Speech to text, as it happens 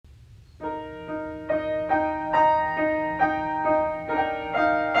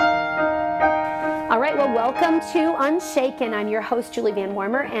to Unshaken. I'm your host, Julie Van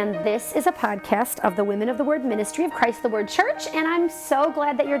Warmer, and this is a podcast of the Women of the Word Ministry of Christ the Word Church, and I'm so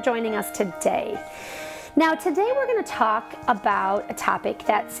glad that you're joining us today. Now, today we're going to talk about a topic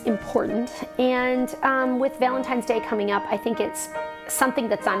that's important, and with Valentine's Day coming up, I think it's something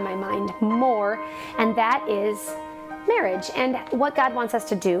that's on my mind more, and that is marriage and what God wants us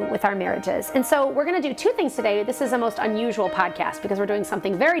to do with our marriages. And so we're going to do two things today. This is a most unusual podcast because we're doing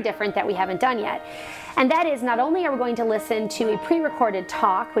something very different that we haven't done yet. And that is, not only are we going to listen to a pre-recorded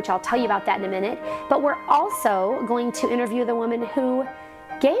talk, which I'll tell you about that in a minute, but we're also going to interview the woman who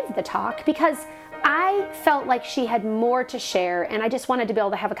gave the talk, because I felt like she had more to share, and I just wanted to be able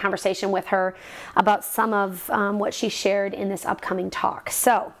to have a conversation with her about some of what she shared in this upcoming talk.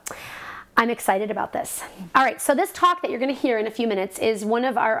 So I'm excited about this. All right, so this talk that you're going to hear in a few minutes is one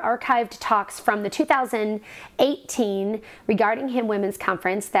of our archived talks from the 2018 Regarding Him Women's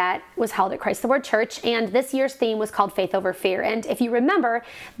Conference that was held at Christ the Word Church, and this year's theme was called Faith Over Fear. And if you remember,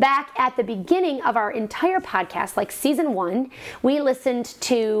 back at the beginning of our entire podcast, like season 1, we listened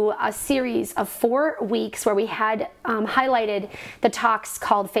to a series of 4 weeks where we had highlighted the talks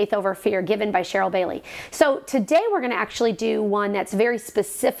called Faith Over Fear given by Cheryl Bailey. So today we're going to actually do one that's very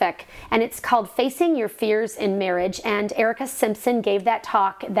specific, and it's called Facing Your Fears in Marriage, and Erica Simpson gave that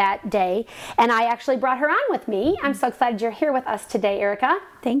talk that day, and I actually brought her on with me. I'm so excited you're here with us today, Erica.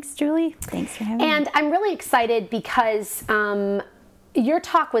 Thanks, Julie. Thanks for having me. And I'm really excited because your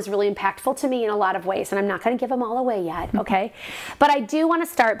talk was really impactful to me in a lot of ways, and I'm not going to give them all away yet, okay? But I do want to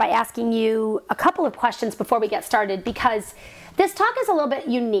start by asking you a couple of questions before we get started, because this talk is a little bit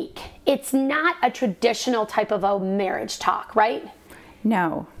unique. It's not a traditional type of a marriage talk, right?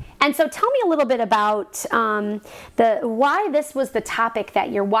 No. And so tell me a little bit about why this was the topic that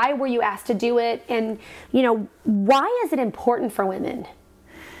year. Why were you asked to do it? And, why is it important for women?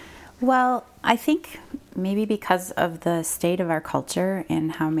 Well, I think maybe because of the state of our culture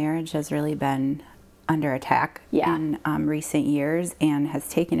and how marriage has really been under attack in recent years and has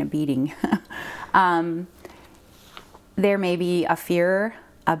taken a beating. There may be a fear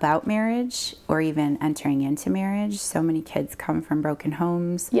about marriage or even entering into marriage. So many kids come from broken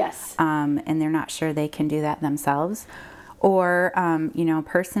homes. Yes. And they're not sure they can do that themselves. Or,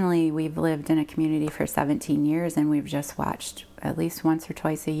 personally, we've lived in a community for 17 years, and we've just watched at least once or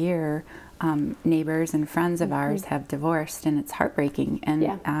twice a year neighbors and friends of ours have divorced, and it's heartbreaking.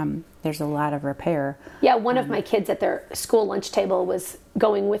 And there's a lot of repair. Yeah, one of my kids at their school lunch table was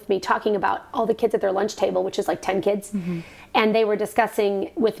going with me, talking about all the kids at their lunch table, which is like 10 kids. Mm-hmm. And they were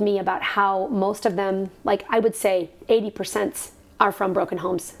discussing with me about how most of them, like I would say 80% are from broken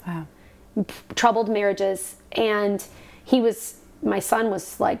homes. Wow. Troubled marriages. And my son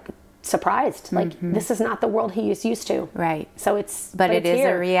was like surprised. Like, this is not the world he is used to. Right. So it's it is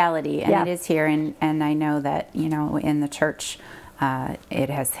here. A reality, and it is here. And I know that, in the church, it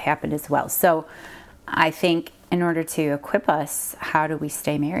has happened as well. So I think in order to equip us, how do we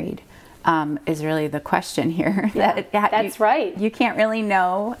stay married? Is really the question here. Yeah, that's right. You can't really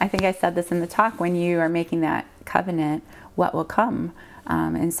know. I think I said this in the talk, when you are making that covenant, what will come.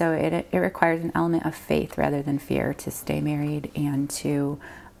 And so it requires an element of faith rather than fear to stay married and to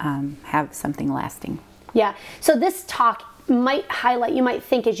have something lasting. Yeah. So this talk might highlight, you might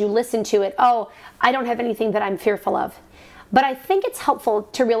think as you listen to it, oh, I don't have anything that I'm fearful of. But I think it's helpful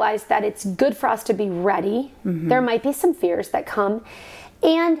to realize that it's good for us to be ready. Mm-hmm. There might be some fears that come,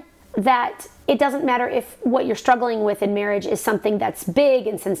 and that it doesn't matter if what you're struggling with in marriage is something that's big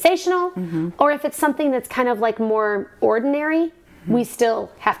and sensational, or if it's something that's kind of like more ordinary, we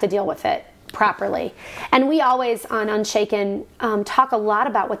still have to deal with it properly. And we always on Unshaken talk a lot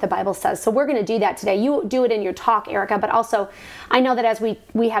about what the Bible says. So we're going to do that today. You do it in your talk, Erica, but also I know that as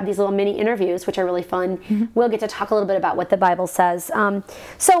we have these little mini interviews, which are really fun, we'll get to talk a little bit about what the Bible says.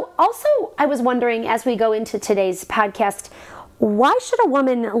 So also I was wondering, as we go into today's podcast, why should a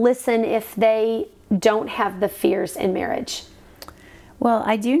woman listen if they don't have the fears in marriage? Well,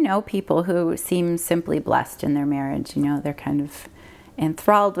 I do know people who seem simply blessed in their marriage. They're kind of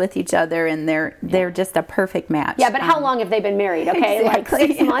enthralled with each other, and they're just a perfect match. Yeah, but how long have they been married? Okay, exactly.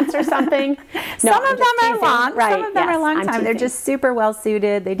 Like 6 months or something? Some of them are long. Right. Some of them are a long time. They're just super well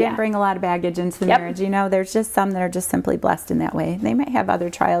suited. They didn't bring a lot of baggage into the marriage. There's just some that are just simply blessed in that way. They might have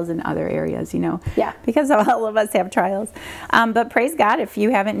other trials in other areas, Yeah. because all of us have trials. But praise God if you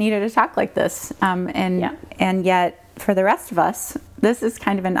haven't needed a talk like this. And yet, for the rest of us, this is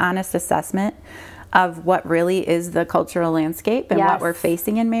kind of an honest assessment of what really is the cultural landscape and what we're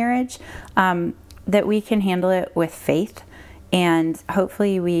facing in marriage, that we can handle it with faith, and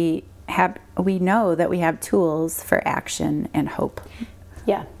hopefully we know that we have tools for action and hope.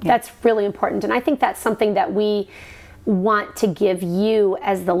 Yeah, that's really important. And I think that's something that we want to give you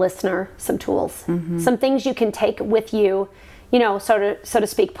as the listener, some tools, some things you can take with you, so to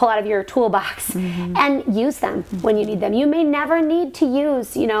speak, pull out of your toolbox and use them when you need them. You may never need to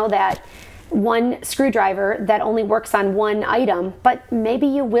use, that one screwdriver that only works on one item, but maybe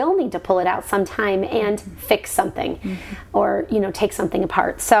you will need to pull it out sometime and fix something or, take something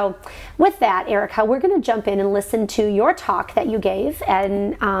apart. So with that, Erica, we're going to jump in and listen to your talk that you gave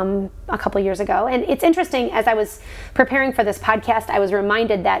and a couple years ago. And it's interesting, as I was preparing for this podcast, I was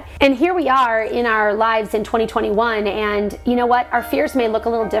reminded that, and here we are in our lives in 2021, and you know what? Our fears may look a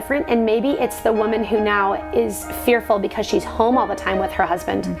little different, and maybe it's the woman who now is fearful because she's home all the time with her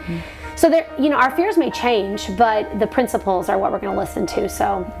husband. So there, our fears may change, but the principles are what we're going to listen to.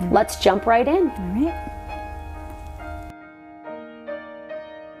 So let's jump right in. All right.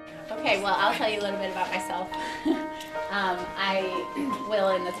 Okay, well, I'll tell you a little bit about myself. I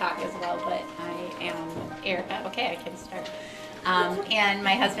will in the talk as well, but I am Erica. Okay, I can start. And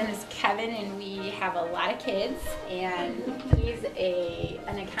my husband is Kevin, and we have a lot of kids, and he's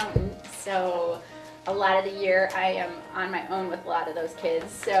an accountant, so a lot of the year I am on my own with a lot of those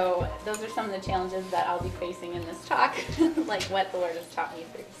kids. So those are some of the challenges that I'll be facing in this talk, like what the Lord has taught me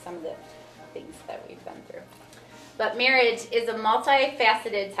through some of the things that we've been through. But marriage is a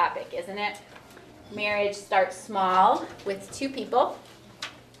multifaceted topic, isn't it? Marriage starts small with two people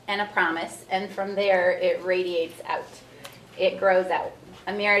and a promise, and from there it radiates out. It grows out.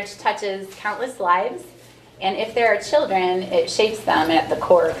 A marriage touches countless lives, and if there are children, it shapes them at the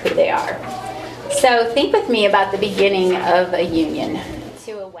core of who they are. So think with me about the beginning of a union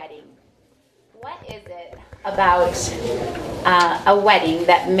to a wedding. What is it about a wedding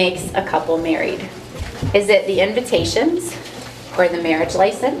that makes a couple married? Is it the invitations or the marriage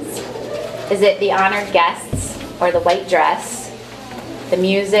license? Is it the honored guests or the white dress? The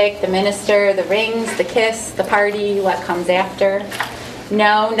music, the minister, the rings, the kiss, the party, what comes after?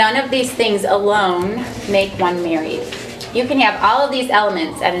 No, none of these things alone make one married. You can have all of these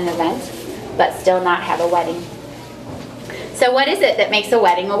elements at an event, but still not have a wedding. So what is it that makes a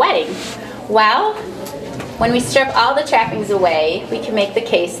wedding? Well, when we strip all the trappings away, we can make the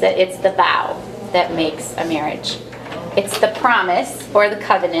case that it's the vow that makes a marriage. It's the promise or the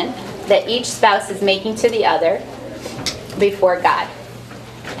covenant that each spouse is making to the other before God.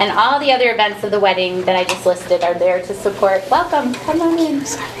 And all the other events of the wedding that I just listed are there to support, welcome, come on in,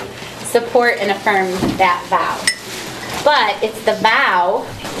 support and affirm that vow. But it's the vow,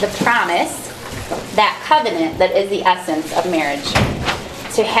 the promise, that covenant that is the essence of marriage.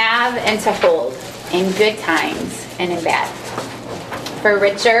 To have and to hold in good times and in bad. For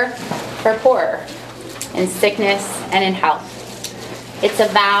richer, for poorer. In sickness and in health. It's a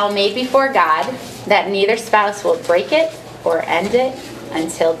vow made before God that neither spouse will break it or end it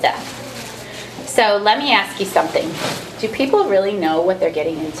until death. So let me ask you something. Do people really know what they're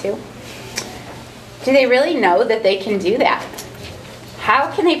getting into? Do they really know that they can do that?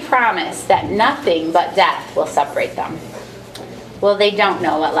 How can they promise that nothing but death will separate them? Well, they don't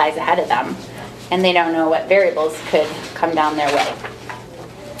know what lies ahead of them, and they don't know what variables could come down their way.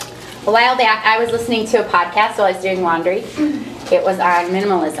 A while back, I was listening to a podcast while I was doing laundry. It was on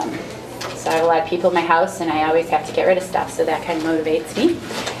minimalism. So I have a lot of people in my house, and I always have to get rid of stuff, so that kind of motivates me.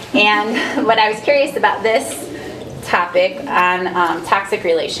 And what I was curious about this topic on toxic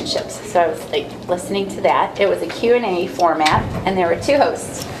relationships. So I was listening to that. It was a Q&A format, and there were two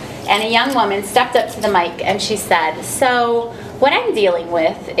hosts. And a young woman stepped up to the mic, and she said, so what I'm dealing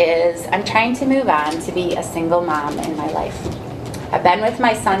with is I'm trying to move on to be a single mom in my life. I've been with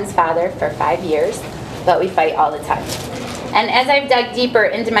my son's father for 5 years, but we fight all the time. And as I've dug deeper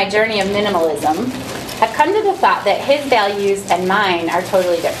into my journey of minimalism, I've come to the thought that his values and mine are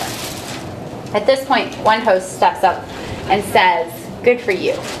totally different. At this point, one host steps up and says, good for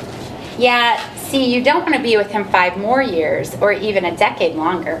you. Yeah, see, you don't want to be with him 5 more years or even a decade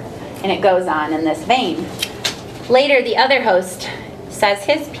longer. And it goes on in this vein. Later, the other host says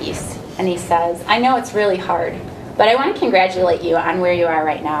his piece, and he says, I know it's really hard, but I want to congratulate you on where you are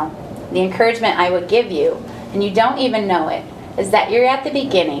right now. The encouragement I would give you, and you don't even know it, is that you're at the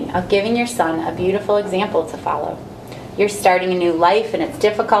beginning of giving your son a beautiful example to follow. You're starting a new life, and it's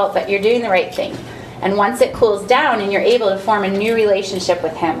difficult, but you're doing the right thing. And once it cools down and you're able to form a new relationship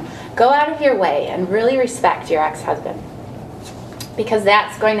with him, go out of your way and really respect your ex-husband. Because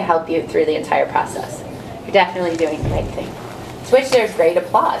that's going to help you through the entire process. You're definitely doing the right thing. To which there's great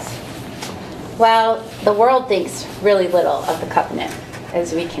applause. Well, the world thinks really little of the covenant,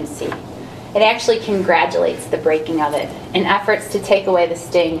 as we can see. It actually congratulates the breaking of it in efforts to take away the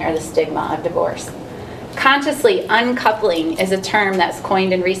sting or the stigma of divorce. Consciously uncoupling is a term that's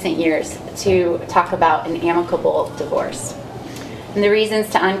coined in recent years to talk about an amicable divorce. And the reasons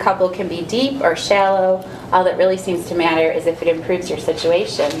to uncouple can be deep or shallow. All that really seems to matter is if it improves your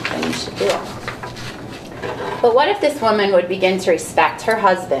situation, then you should do it. But what if this woman would begin to respect her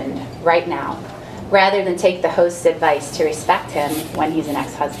husband right now, rather than take the host's advice to respect him when he's an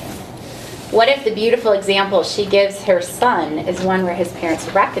ex-husband? What if the beautiful example she gives her son is one where his parents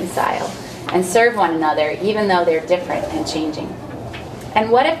reconcile and serve one another even though they're different and changing?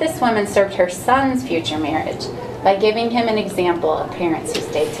 And what if this woman served her son's future marriage by giving him an example of parents who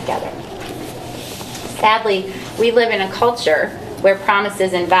stayed together? Sadly, we live in a culture where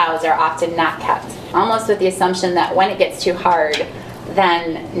promises and vows are often not kept, almost with the assumption that when it gets too hard,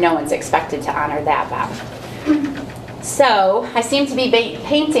 then no one's expected to honor that vow. So, I seem to be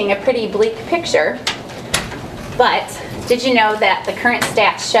painting a pretty bleak picture, but did you know that the current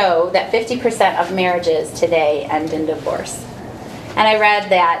stats show that 50% of marriages today end in divorce? And I read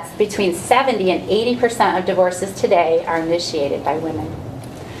that between 70 and 80% of divorces today are initiated by women.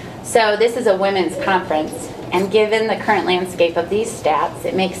 So this is a women's conference, and given the current landscape of these stats,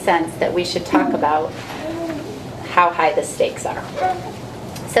 it makes sense that we should talk about how high the stakes are.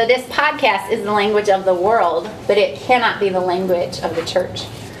 So this podcast is the language of the world, but it cannot be the language of the church,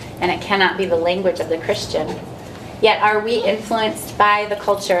 and it cannot be the language of the Christian. Yet are we influenced by the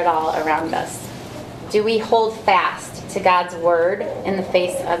culture at all around us? Do we hold fast to God's word in the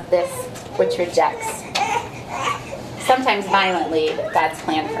face of this which rejects, sometimes violently, God's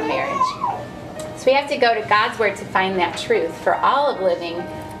plan for marriage? So we have to go to God's word to find that truth for all of living,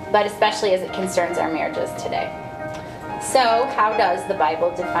 but especially as it concerns our marriages today. So, how does the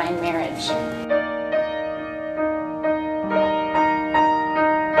Bible define marriage?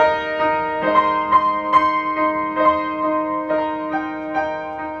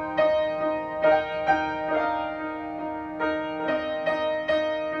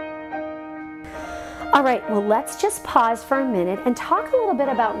 All right, well, let's just pause for a minute and talk a little bit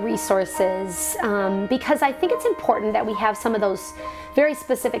about resources, because I think it's important that we have some of those very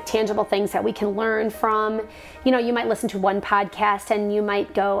specific, tangible things that we can learn from. You know, you might listen to one podcast and you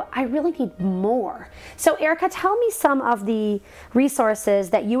might go, I really need more. So Erica, tell me some of the resources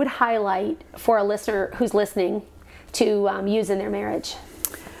that you would highlight for a listener who's listening to use in their marriage.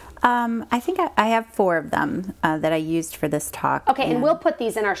 I think I have 4 of them that I used for this talk. Okay, and we'll put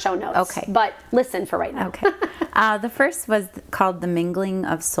these in our show notes. Okay. But listen for right now. Okay. The first was called The Mingling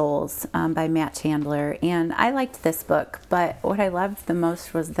of Souls by Matt Chandler. And I liked this book, but what I loved the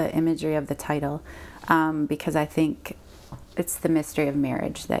most was the imagery of the title, because I think it's the mystery of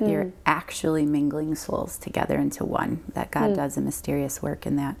marriage, that you're actually mingling souls together into one, that God does a mysterious work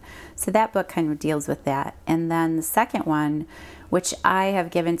in that. So that book kind of deals with that. And then the second one, which I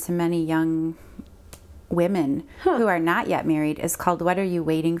have given to many young women who are not yet married, is called What Are You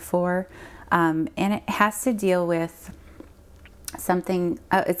Waiting For? And it has to deal with something,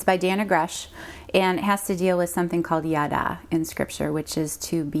 it's by Dana Gresh, and it has to deal with something called yada in Scripture, which is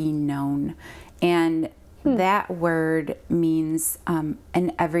to be known. And that word means,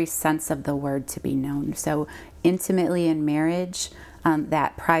 in every sense of the word, to be known. So intimately in marriage,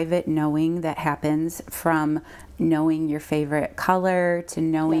 that private knowing that happens from knowing your favorite color to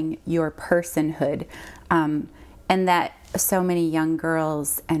knowing your personhood. And that so many young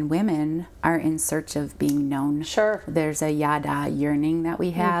girls and women are in search of being known. Sure. There's a yada yearning that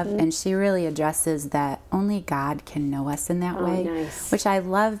we have, and she really addresses that only God can know us in that way, nice. which I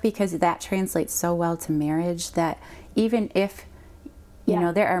love because that translates so well to marriage, that even if, you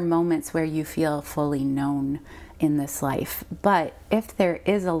know, there are moments where you feel fully known in this life, but if there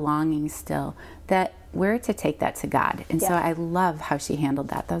is a longing still, that we're to take that to God. And so I love how she handled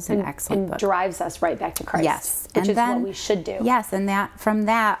that. That was an excellent book. Drives us right back to Christ. Yes. Which is what we should do. Yes, and that from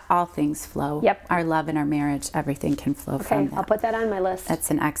that, all things flow. Yep. Our love and our marriage, everything can flow from that. I'll put that on my list. That's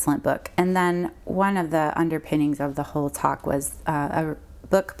an excellent book. And then one of the underpinnings of the whole talk was a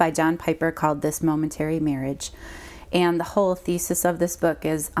book by John Piper called This Momentary Marriage. And the whole thesis of this book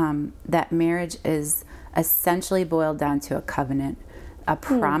is that marriage is essentially boiled down to a covenant, a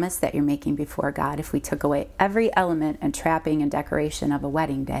promise that you're making before God. If we took away every element and trapping and decoration of a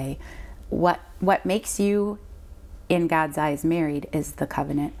wedding day, what makes you in God's eyes married is the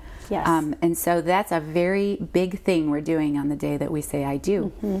covenant. Yes. And so that's a very big thing we're doing on the day that we say I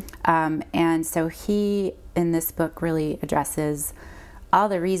do. And so he, in this book, really addresses all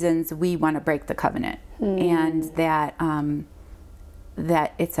the reasons we want to break the covenant, and that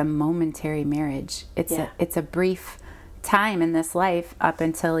that it's a momentary marriage. It's a brief time in this life up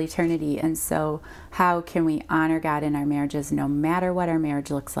until eternity, and so how can we honor God in our marriages no matter what our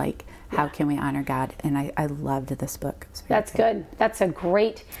marriage looks like? How can we honor God? And I loved this book. That's good. That's a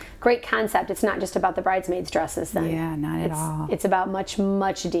great concept. It's not just about the bridesmaids' dresses then. Yeah, not at all. It's about much,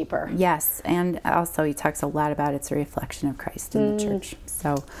 much deeper. Yes, and also he talks a lot about it's a reflection of Christ in the church.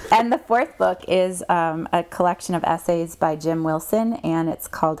 So, and the fourth book is a collection of essays by Jim Wilson, and it's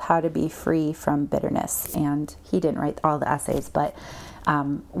called How to Be Free from Bitterness. And he didn't write all the essays, but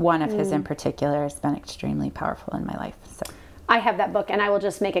one of his in particular has been extremely powerful in my life. So. I have that book, and I will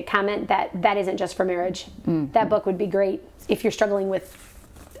just make a comment that isn't just for marriage. That book would be great if you're struggling with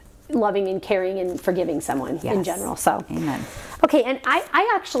loving and caring and forgiving someone in general. So, amen. Okay, and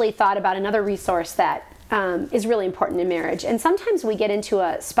I actually thought about another resource that is really important in marriage. And sometimes we get into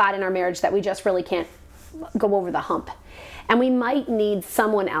a spot in our marriage that we just really can't go over the hump. And we might need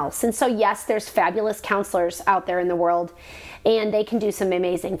someone else. And so, yes, there's fabulous counselors out there in the world, and they can do some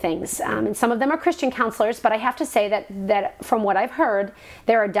amazing things. And some of them are Christian counselors, but I have to say that from what I've heard,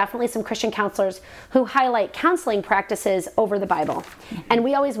 there are definitely some Christian counselors who highlight counseling practices over the Bible. And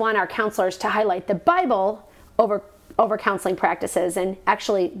we always want our counselors to highlight the Bible over counseling practices, and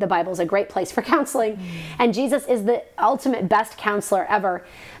actually the Bible is a great place for counseling, and Jesus is the ultimate best counselor ever.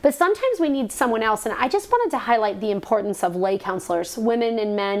 But sometimes we need someone else, and I just wanted to highlight the importance of lay counselors, women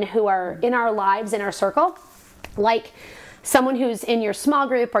and men who are in our lives, in our circle, like someone who's in your small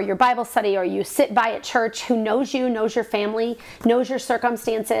group or your Bible study, or you sit by at church, who knows you, knows your family, knows your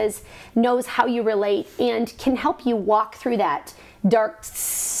circumstances, knows how you relate, and can help you walk through that dark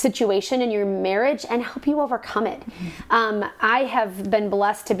situation in your marriage and help you overcome it. I have been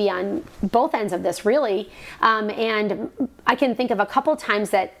blessed to be on both ends of this, really, and I can think of a couple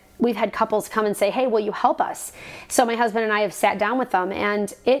times that we've had couples come and say, hey, will you help us? So my husband and I have sat down with them,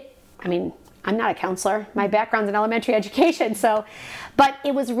 and I'm not a counselor. My background's in elementary education, but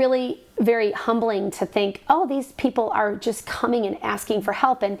it was really very humbling to think, oh, these people are just coming and asking for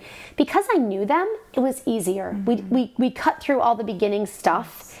help. And because I knew them, it was easier. We cut through all the beginning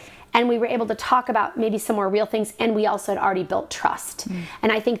stuff, and we were able to talk about maybe some more real things, and we also had already built trust.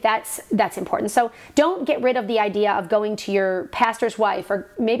 And I think that's important. So don't get rid of the idea of going to your pastor's wife, or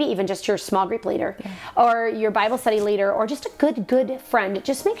maybe even just your small group leader, or your Bible study leader, or just a good friend.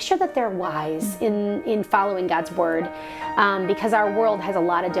 Just make sure that they're wise in following God's word, because our world has a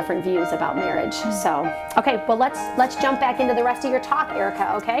lot of different views about marriage. So, okay, well, let's jump back into the rest of your talk,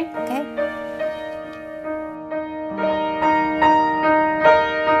 Erica, okay? Okay.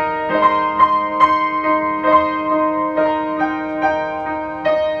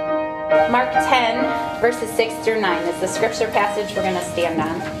 Mark 10, verses 6 through 9 is the scripture passage we're going to stand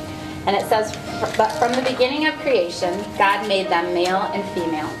on. And it says, but from the beginning of creation, God made them male and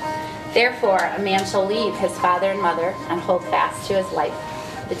female. Therefore, a man shall leave his father and mother and hold fast to his wife.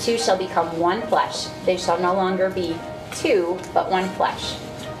 The two shall become one flesh. They shall no longer be two, but one flesh.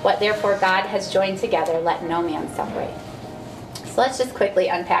 What therefore God has joined together, let no man separate. So let's just quickly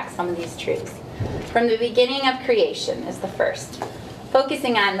unpack some of these truths. From the beginning of creation is the first.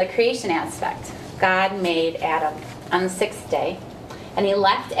 Focusing on the creation aspect, God made Adam on the sixth day, and he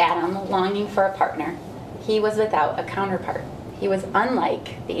left Adam longing for a partner. He was without a counterpart. He was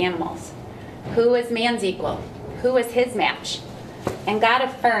unlike the animals. Who was man's equal? Who was his match? And God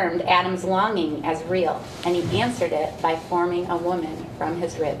affirmed Adam's longing as real, and he answered it by forming a woman from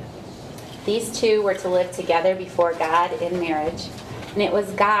his rib. These two were to live together before God in marriage, and it was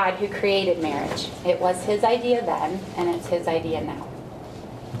God who created marriage. It was his idea then, and it's his idea now.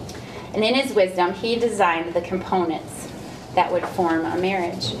 And in his wisdom, he designed the components that would form a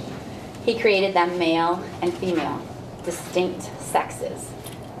marriage. He created them male and female, distinct sexes.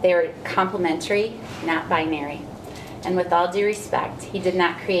 They were complementary, not binary. And with all due respect, he did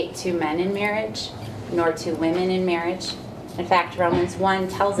not create two men in marriage, nor two women in marriage. In fact, Romans 1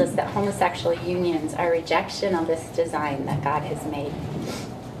 tells us that homosexual unions are a rejection of this design that God has made.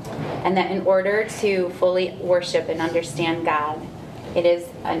 And that in order to fully worship and understand God, it is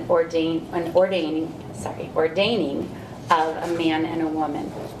an ordaining of a man and a woman,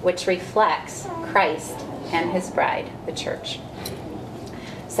 which reflects Christ and his bride, the church.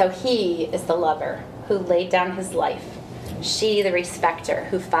 So he is the lover who laid down his life. She the respecter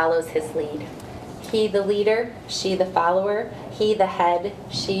who follows his lead. He the leader, she the follower. He the head,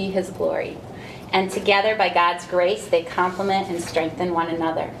 she his glory. And together by God's grace, they complement and strengthen one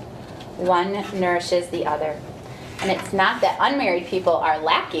another. One nourishes the other. And it's not that unmarried people are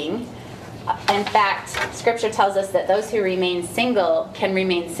lacking. In fact, Scripture tells us that those who remain single can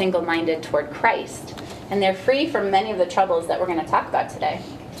remain single-minded toward Christ. And they're free from many of the troubles that we're going to talk about today.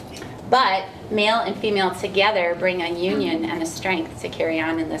 But male and female together bring a union and a strength to carry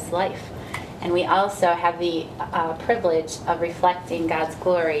on in this life. And we also have the privilege of reflecting God's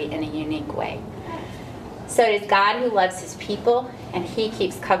glory in a unique way. So it is God who loves his people, and he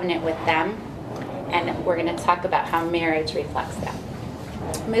keeps covenant with them. And we're going to talk about how marriage reflects that.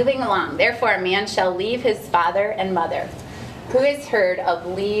 Moving along, therefore a man shall leave his father and mother. Who has heard of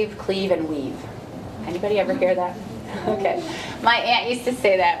leave, cleave, and weave? Anybody ever hear that? Okay. My aunt used to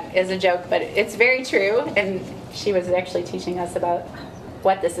say that as a joke, but it's very true, and she was actually teaching us about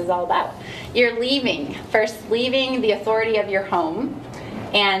what this is all about. You're leaving. First, leaving the authority of your home,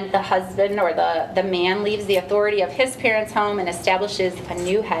 and the husband or the man leaves the authority of his parents' home and establishes a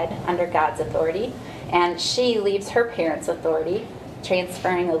new head under God's authority, and she leaves her parents' authority,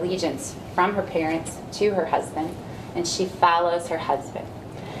 transferring allegiance from her parents to her husband, and she follows her husband.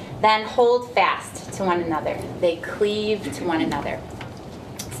 Then hold fast to one another. They cleave to one another.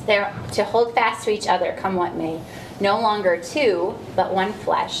 They're to hold fast to each other, come what may. No longer two, but one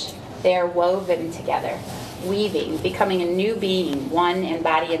flesh. They are woven together, weaving, becoming a new being, one in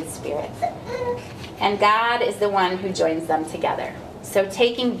body and spirit. And God is the one who joins them together. So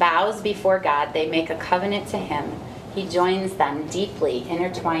taking vows before God, they make a covenant to him. He joins them deeply,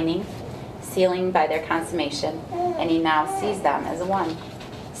 intertwining, sealing by their consummation, and he now sees them as one.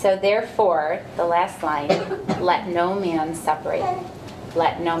 So therefore, the last line, let no man separate.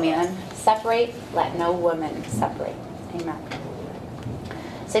 Let no man separate, let no woman separate. Amen.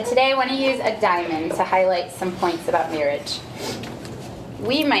 So today I want to use a diamond to highlight some points about marriage.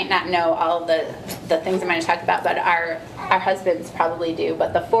 We might not know all the things I'm going to talk about, but our husbands probably do.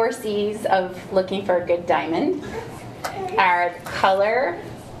 But the 4 C's of looking for a good diamond are color,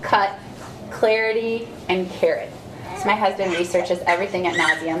 cut, clarity, and carat. So my husband researches everything at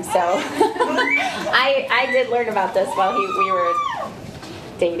nauseam, so I did learn about this while we were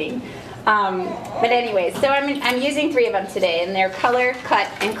dating. But anyway, so I'm using 3 of them today, and they're color, cut,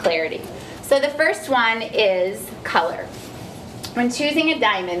 and clarity. So the first one is color. When choosing a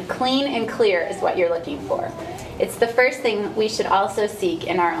diamond, clean and clear is what you're looking for. It's the first thing we should also seek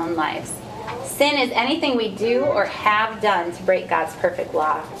in our own lives. Sin is anything we do or have done to break God's perfect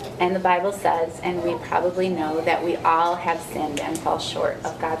law. And the Bible says, and we probably know, that we all have sinned and fall short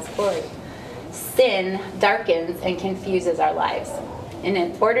of God's glory. Sin darkens and confuses our lives. And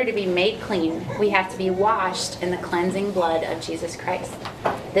in order to be made clean, we have to be washed in the cleansing blood of Jesus Christ.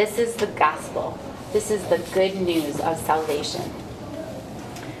 This is the gospel. This is the good news of salvation.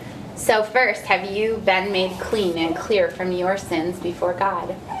 So first, have you been made clean and clear from your sins before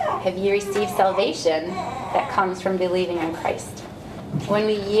God? Have you received salvation that comes from believing in Christ? When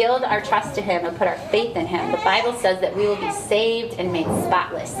we yield our trust to him and put our faith in him, the Bible says that we will be saved and made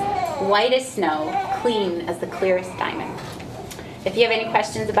spotless, white as snow, clean as the clearest diamond. If you have any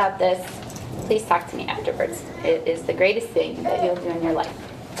questions about this, please talk to me afterwards. It is the greatest thing that you'll do in your life.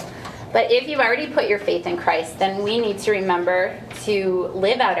 But if you've already put your faith in Christ, then we need to remember to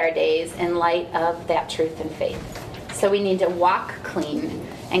live out our days in light of that truth and faith. So we need to walk clean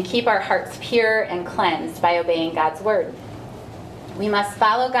and keep our hearts pure and cleansed by obeying God's word. We must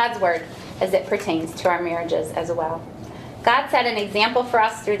follow God's word as it pertains to our marriages as well. God set an example for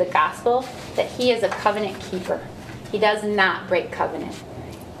us through the gospel that he is a covenant keeper. He does not break covenant.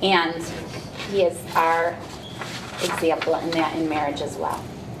 And he is our example in that in marriage as well.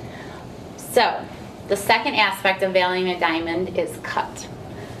 So, the second aspect of valuing a diamond is cut.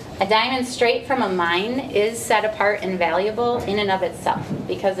 A diamond straight from a mine is set apart and valuable in and of itself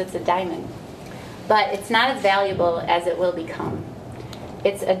because it's a diamond. But it's not as valuable as it will become.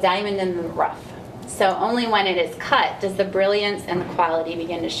 It's a diamond in the rough. So only when it is cut does the brilliance and the quality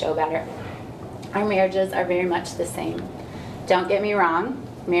begin to show better. Our marriages are very much the same. Don't get me wrong,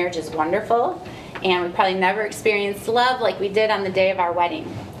 marriage is wonderful, and we probably never experienced love like we did on the day of our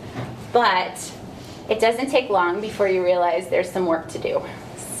wedding. But it doesn't take long before you realize there's some work to do.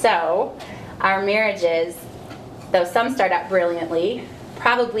 So our marriages, though some start out brilliantly,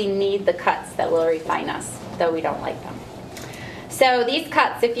 probably need the cuts that will refine us, though we don't like them. So these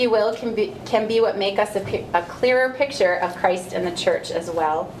cuts, if you will, can be what make us a clearer picture of Christ and the church as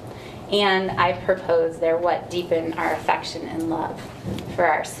well. And I propose they're what deepen our affection and love for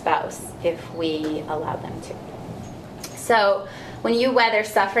our spouse if we allow them to. So when you weather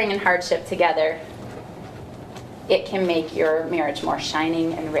suffering and hardship together, it can make your marriage more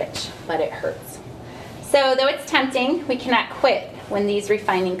shining and rich, but it hurts. So though it's tempting, we cannot quit when these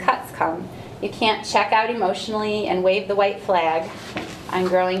refining cuts come. You can't check out emotionally and wave the white flag on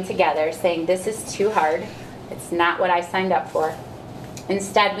growing together, saying this is too hard, it's not what I signed up for.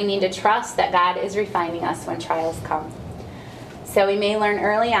 Instead, we need to trust that God is refining us when trials come. So we may learn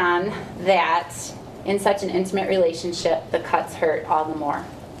early on that in such an intimate relationship, the cuts hurt all the more.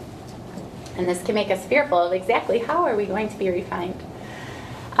 And this can make us fearful of exactly how are we going to be refined.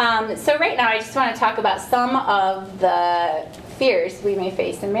 So right now I just want to talk about some of the fears we may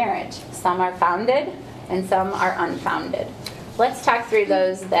face in marriage. Some are founded and some are unfounded. Let's talk through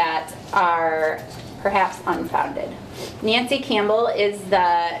those that are perhaps unfounded. Nancy Campbell is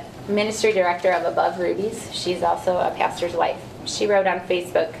the ministry director of Above Rubies. She's also a pastor's wife. She wrote on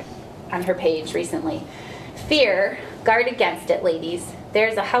Facebook on her page recently, "Fear, guard against it, ladies. There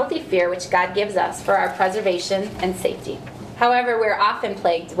is a healthy fear which God gives us for our preservation and safety. However, we're often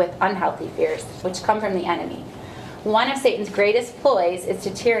plagued with unhealthy fears, which come from the enemy. One of Satan's greatest ploys is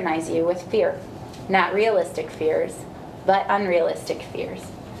to tyrannize you with fear. Not realistic fears, but unrealistic fears.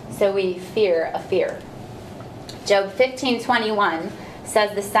 So we fear a fear." Job 15:21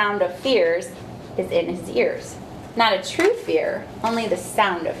 says the sound of fears is in his ears. Not a true fear, only the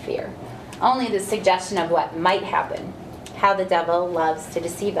sound of fear. Only the suggestion of what might happen. How the devil loves to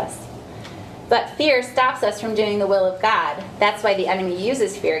deceive us. But fear stops us from doing the will of God. That's why the enemy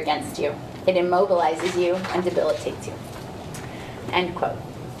uses fear against you. It immobilizes you and debilitates you. End quote.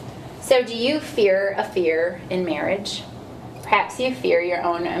 So do you fear a fear in marriage? Perhaps you fear your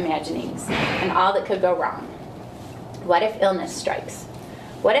own imaginings and all that could go wrong. What if illness strikes?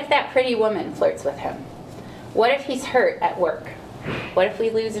 What if that pretty woman flirts with him? What if he's hurt at work? What if we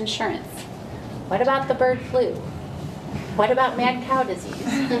lose insurance? What about the bird flu? What about mad cow disease?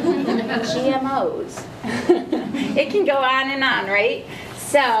 GMOs. It can go on and on, right?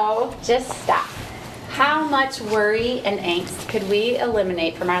 So just stop. How much worry and angst could we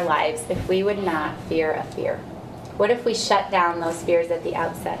eliminate from our lives if we would not fear a fear? What if we shut down those fears at the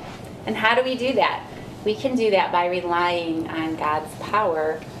outset? And how do we do that? We can do that by relying on God's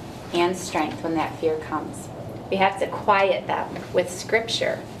power and strength when that fear comes. We have to quiet them with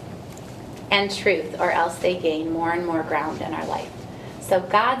Scripture and truth, or else they gain more and more ground in our life. So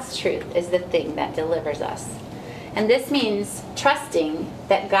God's truth is the thing that delivers us. And this means trusting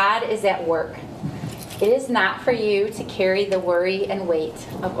that God is at work. It is not for you to carry the worry and weight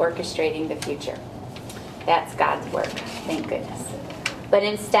of orchestrating the future. That's God's work, thank goodness. But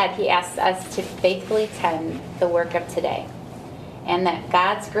instead, he asks us to faithfully tend the work of today, and that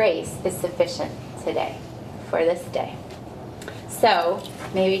God's grace is sufficient today, for this day. So,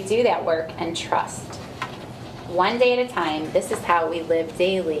 may we do that work and trust. One day at a time, this is how we live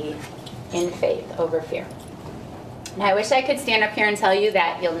daily in faith over fear. And I wish I could stand up here and tell you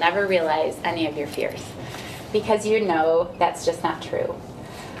that you'll never realize any of your fears, because you know that's just not true.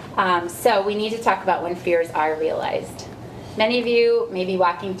 So we need to talk about when fears are realized. Many of you may be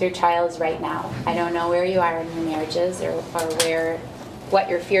walking through trials right now. I don't know where you are in your marriages or what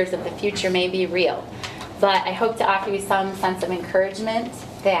your fears of the future may be real. But I hope to offer you some sense of encouragement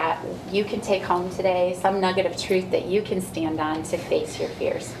that you can take home today, some nugget of truth that you can stand on to face your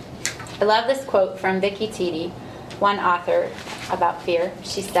fears. I love this quote from Vicky Tiede, one author about fear.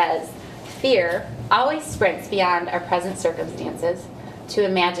 She says, "Fear always sprints beyond our present circumstances to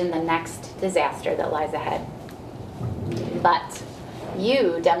imagine the next disaster that lies ahead. But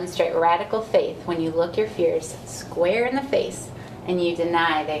you demonstrate radical faith when you look your fears square in the face and you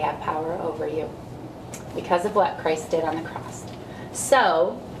deny they have power over you because of what Christ did on the cross."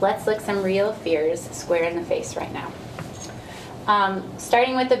 So let's look some real fears square in the face right now.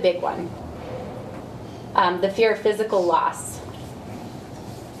 Starting with the big one, the fear of physical loss,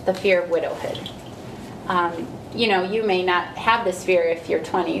 the fear of widowhood. You may not have this fear if you're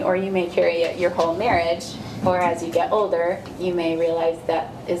 20, or you may carry it your whole marriage, or as you get older, you may realize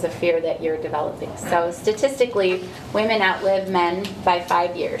that is a fear that you're developing. So statistically, women outlive men by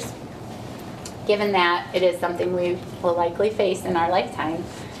 5 years. Given that it is something we will likely face in our lifetime,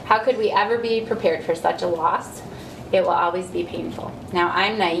 how could we ever be prepared for such a loss? It will always be painful. Now,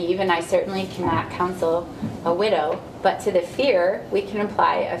 I'm naive, and I certainly cannot counsel a widow, but to the fear, we can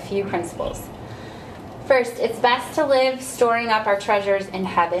apply a few principles. First, it's best to live storing up our treasures in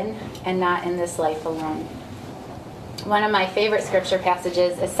heaven and not in this life alone. One of my favorite scripture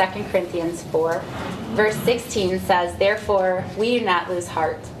passages is 2 Corinthians 4. Verse 16 says, "Therefore, we do not lose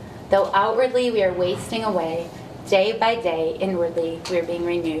heart. Though outwardly we are wasting away, day by day, inwardly we are being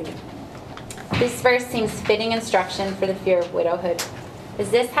renewed." This verse seems fitting instruction for the fear of widowhood.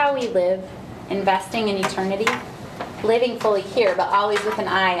 Is this how we live, investing in eternity? Living fully here, but always with an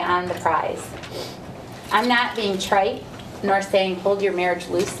eye on the prize. I'm not being trite, nor saying hold your marriage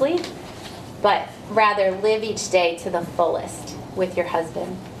loosely, but rather live each day to the fullest with your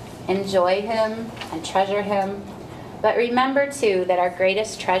husband. Enjoy him and treasure him. But remember, too, that our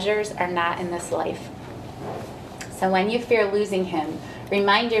greatest treasures are not in this life. So when you fear losing him,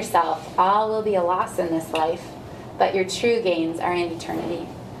 remind yourself all will be a loss in this life, but your true gains are in eternity.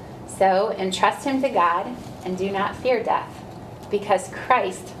 So entrust him to God and do not fear death. Because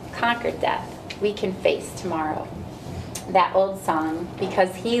Christ conquered death, we can face tomorrow. That old song,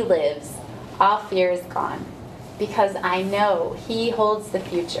 because he lives, all fear is gone. Because I know he holds the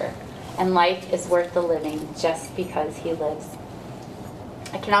future, and life is worth the living just because he lives.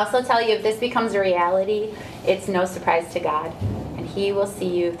 I can also tell you, if this becomes a reality, it's no surprise to God, and he will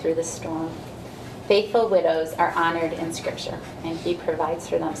see you through the storm. Faithful widows are honored in Scripture, and he provides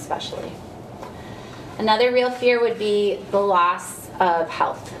for them specially. Another real fear would be the loss of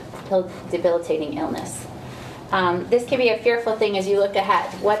health, debilitating illness. This can be a fearful thing as you look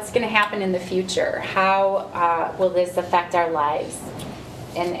ahead. What's going to happen in the future? How will this affect our lives?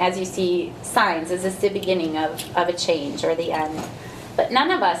 And as you see signs, is this the beginning of a change or the end? But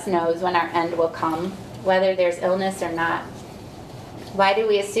none of us knows when our end will come, whether there's illness or not. Why do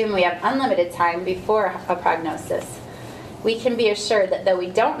we assume we have unlimited time before a prognosis? We can be assured that though we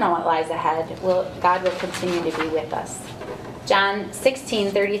don't know what lies ahead, God will continue to be with us. John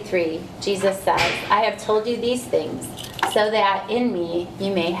 16:33, Jesus says, I have told you these things, so that in me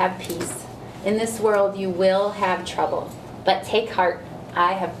you may have peace. In this world you will have trouble, but take heart,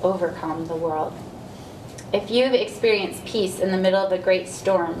 I have overcome the world. If you've experienced peace in the middle of a great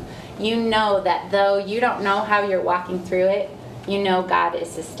storm, you know that though you don't know how you're walking through it, you know God is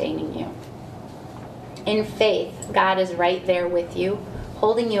sustaining you. In faith, God is right there with you,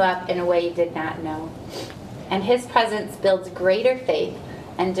 holding you up in a way you did not know. And his presence builds greater faith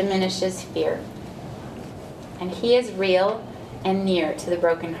and diminishes fear. And he is real and near to the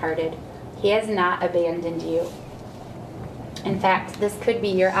brokenhearted. He has not abandoned you. In fact, this could be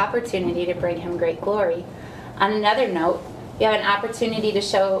your opportunity to bring him great glory. On another note, you have an opportunity to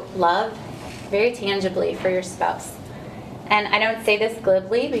show love very tangibly for your spouse. And I don't say this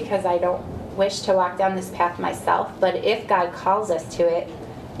glibly because I don't wish to walk down this path myself, but if God calls us to it,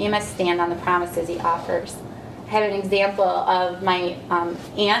 you must stand on the promises he offers. I have an example of my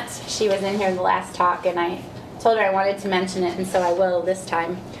aunt. She was in here in the last talk, and I told her I wanted to mention it, and so I will this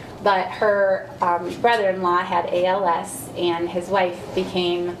time. But her brother-in-law had ALS, and his wife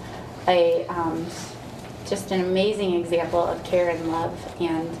became just an amazing example of care and love,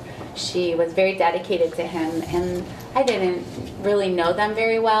 and she was very dedicated to him. And I didn't really know them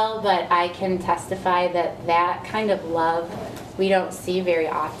very well, but I can testify that that kind of love we don't see very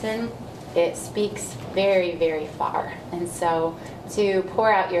often. It speaks very, very far. And so to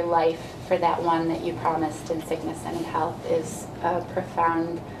pour out your life for that one that you promised in sickness and in health is a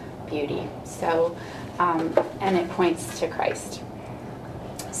profound beauty. So, and it points to Christ.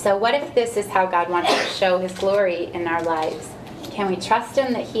 So what if this is how God wants to show his glory in our lives? Can we trust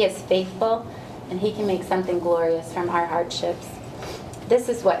him that he is faithful and he can make something glorious from our hardships? This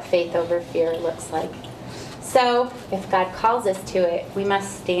is what faith over fear looks like. So if God calls us to it, we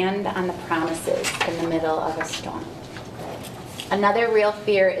must stand on the promises in the middle of a storm. Another real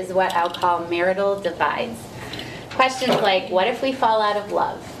fear is what I'll call marital divides. Questions like, what if we fall out of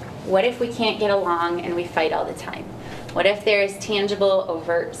love? What if we can't get along and we fight all the time? What if there is tangible,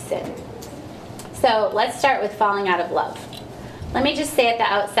 overt sin? So let's start with falling out of love. Let me just say at the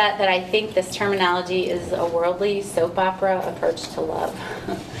outset that I think this terminology is a worldly soap opera approach to love.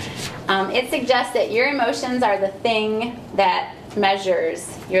 It suggests that your emotions are the thing that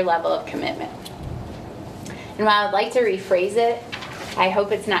measures your level of commitment. And while I'd like to rephrase it, I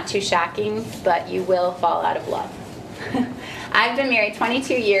hope it's not too shocking, but you will fall out of love. I've been married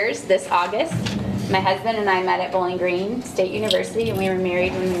 22 years this August. My husband and I met at Bowling Green State University, and we were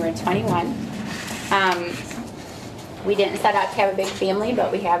married when we were 21. We didn't set out to have a big family,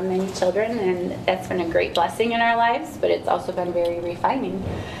 but we have many children, and that's been a great blessing in our lives, but it's also been very refining.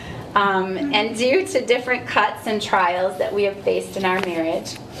 And due to different cuts and trials that we have faced in our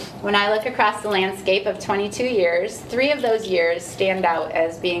marriage, when I look across the landscape of 22 years, 3 of those years stand out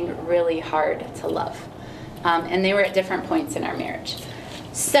as being really hard to love. And they were at different points in our marriage.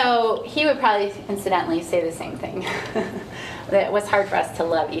 So he would probably incidentally say the same thing. That it was hard for us to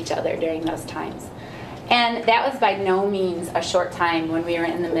love each other during those times. And that was by no means a short time when we were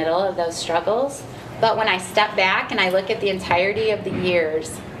in the middle of those struggles. But when I step back and I look at the entirety of the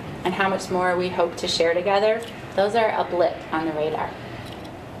years and how much more we hope to share together, those are a blip on the radar.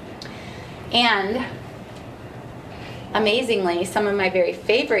 And amazingly, some of my very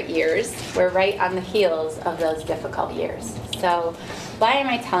favorite years were right on the heels of those difficult years. So why am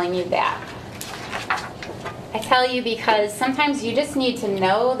I telling you that? I tell you because sometimes you just need to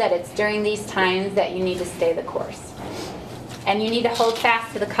know that it's during these times that you need to stay the course. And you need to hold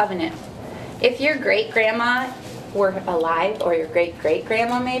fast to the covenant. If your great-grandma were alive, or your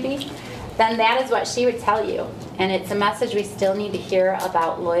great-great-grandma maybe, then that is what she would tell you. And it's a message we still need to hear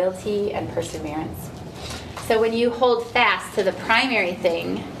about loyalty and perseverance. So when you hold fast to the primary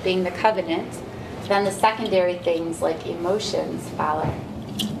thing, being the covenant, then the secondary things like emotions follow.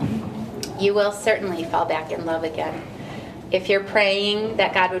 You will certainly fall back in love again. If you're praying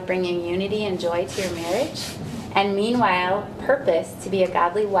that God would bring you unity and joy to your marriage, and meanwhile, purpose to be a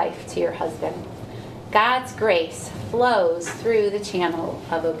godly wife to your husband, God's grace flows through the channel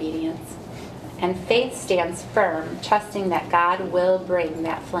of obedience. And faith stands firm, trusting that God will bring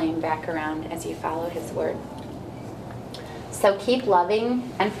that flame back around as you follow his word. So keep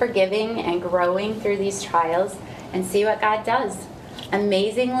loving and forgiving and growing through these trials and see what God does.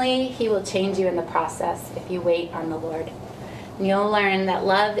 Amazingly, he will change you in the process if you wait on the Lord. And you'll learn that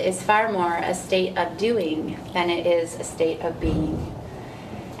love is far more a state of doing than it is a state of being.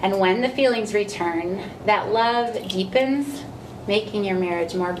 And when the feelings return, that love deepens, making your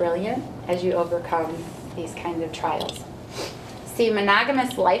marriage more brilliant as you overcome these kinds of trials. See,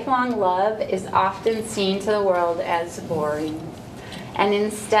 monogamous lifelong love is often seen to the world as boring. And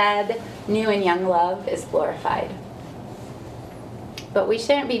instead, new and young love is glorified. But we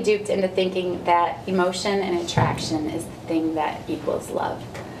shouldn't be duped into thinking that emotion and attraction is the thing that equals love.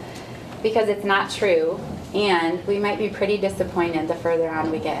 Because it's not true, and we might be pretty disappointed the further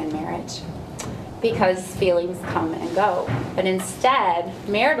on we get in marriage. Because feelings come and go. But instead,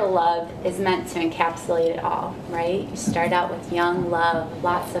 marital love is meant to encapsulate it all, right? You start out with young love,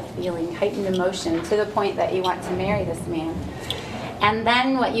 lots of feeling, heightened emotion, to the point that you want to marry this man. And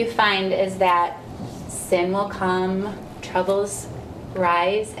then what you find is that sin will come, troubles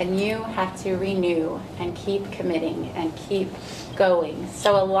rise, and you have to renew and keep committing and keep going.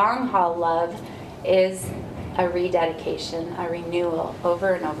 So a long haul love is a rededication, a renewal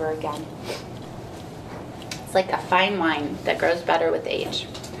over and over again. It's like a fine wine that grows better with age.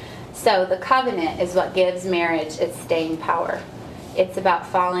 So the covenant is what gives marriage its staying power. It's about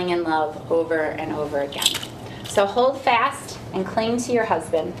falling in love over and over again. So hold fast and cling to your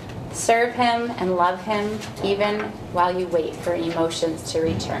husband. Serve him and love him even while you wait for emotions to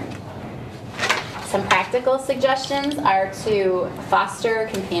return. Some practical suggestions are to foster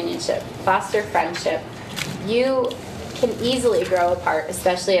companionship, foster friendship. You can easily grow apart,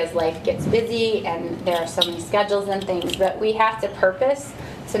 especially as life gets busy and there are so many schedules and things, but we have to purpose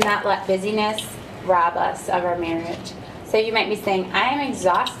to not let busyness rob us of our marriage. So you might be saying, I am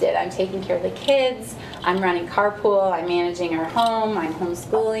exhausted. I'm taking care of the kids. I'm running carpool. I'm managing our home. I'm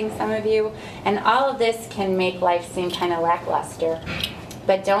homeschooling some of you. And all of this can make life seem kind of lackluster.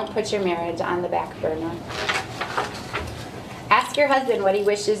 But don't put your marriage on the back burner. Ask your husband what he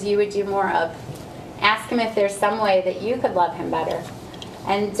wishes you would do more of. Ask him if there's some way that you could love him better.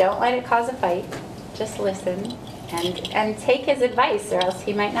 And don't let it cause a fight. Just listen and take his advice, or else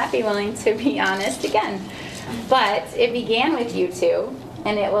he might not be willing to be honest again. But it began with you two,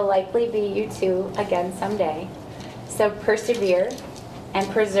 and it will likely be you two again someday. So persevere and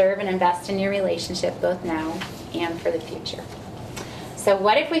preserve and invest in your relationship both now and for the future. So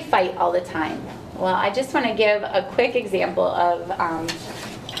what if we fight all the time? Well, I just want to give a quick example of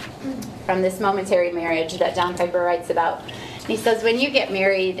from this momentary marriage that John Piper writes about. He says, when you get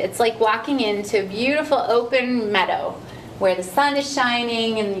married, it's like walking into a beautiful open meadow where the sun is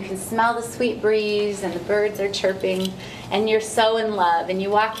shining and you can smell the sweet breeze and the birds are chirping and you're so in love, and you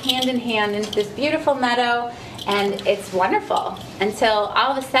walk hand in hand into this beautiful meadow, and it's wonderful until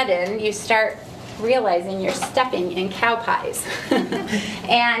all of a sudden you start realizing you're stepping in cow pies.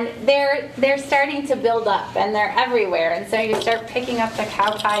 And they're starting to build up and they're everywhere, and so you start picking up the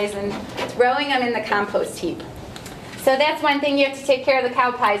cow pies and throwing them in the compost heap. So that's one thing, you have to take care of the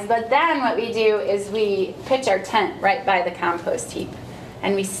cow pies. But then what we do is we pitch our tent right by the compost heap,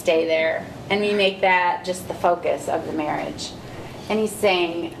 and we stay there, and we make that just the focus of the marriage. And he's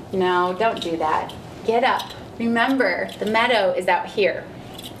saying, no, don't do that. Get up. Remember, the meadow is out here.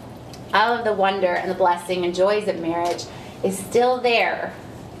 All of the wonder and the blessing and joys of marriage is still there.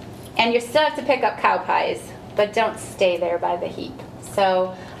 And you still have to pick up cow pies, but don't stay there by the heap.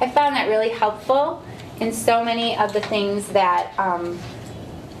 So I found that really helpful in so many of the things that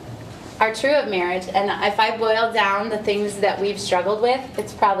are true of marriage. And if I boil down the things that we've struggled with,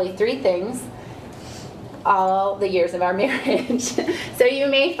 it's probably 3 things all the years of our marriage. So you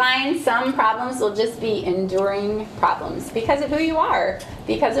may find some problems will just be enduring problems because of who you are,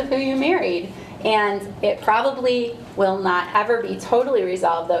 because of who you married. And it probably will not ever be totally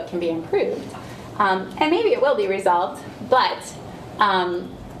resolved, though it can be improved. And maybe it will be resolved, but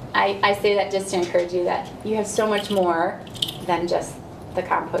I say that just to encourage you that you have so much more than just the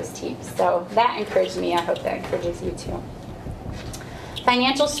compost heap. So that encouraged me. I hope that encourages you too.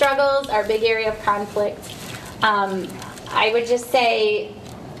 Financial struggles are a big area of conflict. I would just say,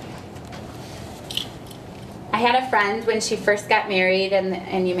 I had a friend when she first got married,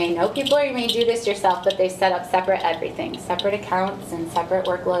 and you may know people or you may do this yourself, but they set up separate everything, separate accounts and separate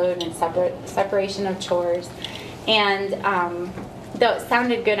workload and separation of chores. And though it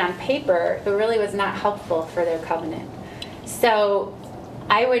sounded good on paper, it really was not helpful for their covenant. So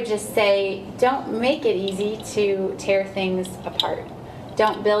I would just say, don't make it easy to tear things apart.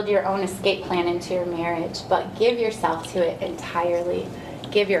 Don't build your own escape plan into your marriage, but give yourself to it entirely.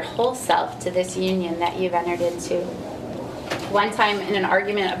 Give your whole self to this union that you've entered into. One time in an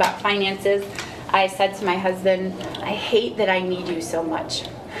argument about finances, I said to my husband, I hate that I need you so much.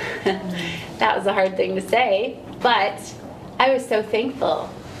 That was a hard thing to say, but I was so thankful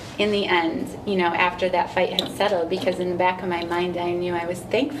in the end, after that fight had settled, because in the back of my mind I knew I was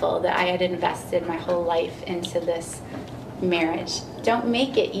thankful that I had invested my whole life into this marriage. Don't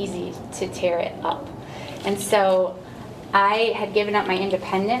make it easy to tear it up. And so I had given up my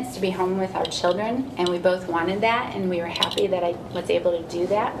independence to be home with our children, and we both wanted that, and we were happy that I was able to do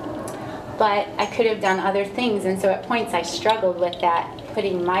that. But I could have done other things, and so at points I struggled with that,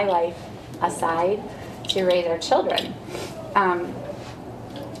 putting my life aside to raise our children.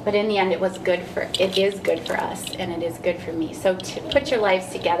 But in the end, it is good for us, and it is good for me. So to put your lives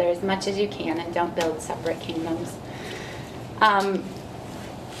together as much as you can, and don't build separate kingdoms.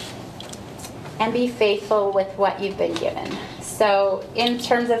 And be faithful with what you've been given. So in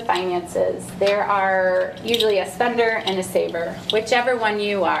terms of finances, there are usually a spender and a saver, whichever one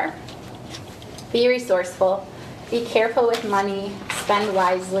you are. Be resourceful. Be careful with money. Spend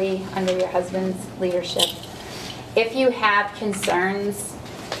wisely under your husband's leadership. If you have concerns,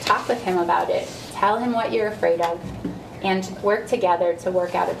 talk with him about it. Tell him what you're afraid of, and work together to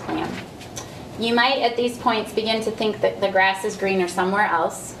work out a plan. You might at these points begin to think that the grass is greener somewhere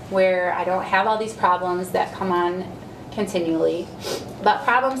else, where I don't have all these problems that come on continually. But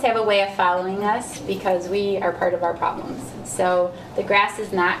problems have a way of following us because we are part of our problems. So the grass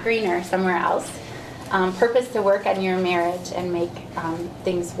is not greener somewhere else. Purpose to work on your marriage and make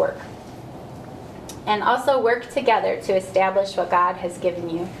things work. And also work together to establish what God has given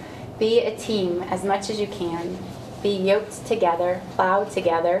you. Be a team as much as you can. Be yoked together, plow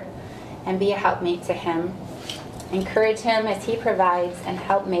together, and be a helpmate to him. Encourage him as he provides, and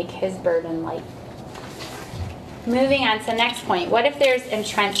help make his burden light. Moving on to the next point. What if there's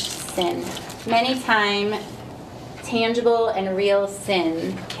entrenched sin? Many times, tangible and real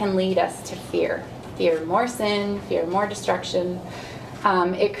sin can lead us to fear. Fear of more sin, fear of more destruction.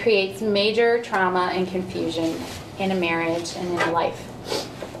 It creates major trauma and confusion in a marriage and in a life.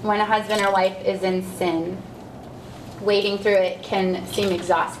 When a husband or wife is in sin, wading through it can seem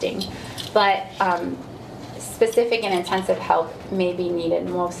exhausting, but specific and intensive help may be needed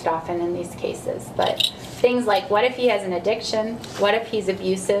most often in these cases. But things like, what if he has an addiction? What if he's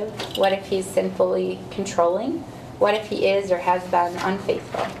abusive? What if he's sinfully controlling? What if he is or has been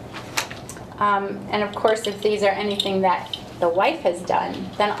unfaithful? And of course, if these are anything that the wife has done,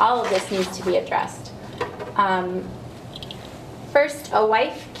 then all of this needs to be addressed. First, a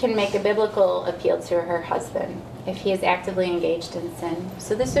wife can make a biblical appeal to her husband if he is actively engaged in sin.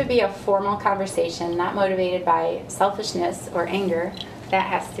 So this would be a formal conversation, not motivated by selfishness or anger. That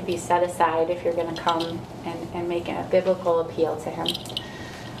has to be set aside if you're going to come and make a biblical appeal to him.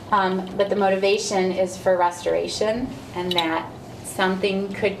 But the motivation is for restoration, and that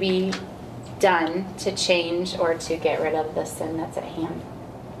something could be done to change or to get rid of the sin that's at hand.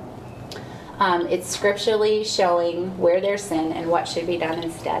 It's scripturally showing where there's sin and what should be done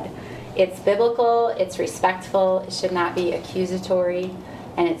instead. It's biblical, it's respectful, it should not be accusatory,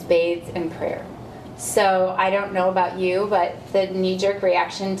 and it's bathed in prayer. So I don't know about you, but the knee-jerk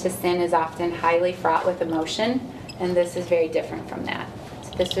reaction to sin is often highly fraught with emotion, and this is very different from that.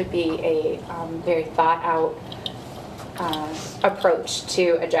 So this would be a very thought-out approach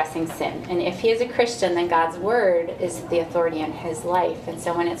to addressing sin. And if he is a Christian, then God's word is the authority in his life. And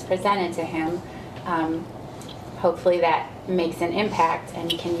so when it's presented to him, hopefully that makes an impact,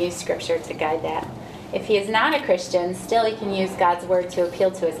 and he can use scripture to guide that. If he is not a Christian, still he can use God's word to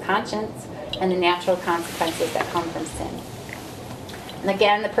appeal to his conscience and the natural consequences that come from sin. And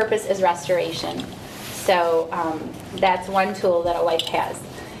again, the purpose is restoration. So that's one tool that a wife has.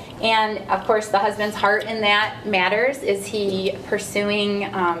 And of course, the husband's heart in that matters. Is he pursuing,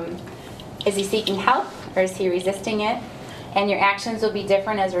 is he seeking help, or is he resisting it? And your actions will be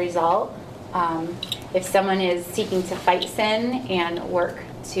different as a result. If someone is seeking to fight sin and work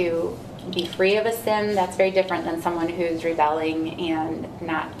to be free of a sin, that's very different than someone who's rebelling and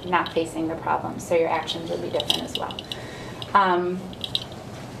not facing the problem. So your actions will be different as well.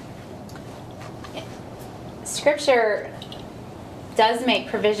 Scripture does make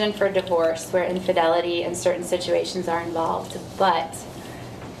provision for divorce where infidelity in certain situations are involved, but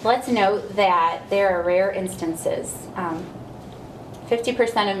let's note that there are rare instances.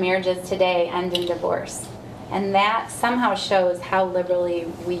 50% of marriages today end in divorce, and that somehow shows how liberally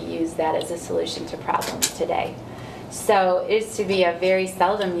we use that as a solution to problems today. So it is to be a very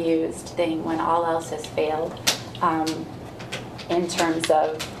seldom used thing when all else has failed, in terms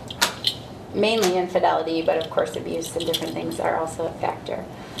of mainly infidelity, but of course abuse and different things are also a factor.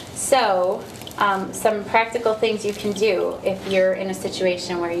 So some practical things you can do if you're in a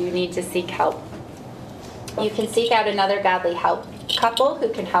situation where you need to seek help. You can seek out another godly couple who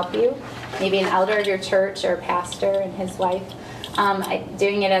can help you, maybe an elder of your church or a pastor and his wife.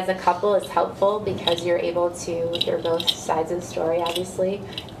 Doing it as a couple is helpful because you're able to hear both sides of the story, obviously,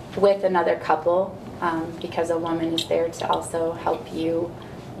 with another couple, because a woman is there to also help you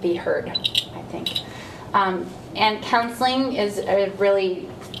be heard, I think. And counseling is a really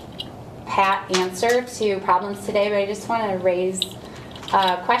pat answer to problems today, but I just want to raise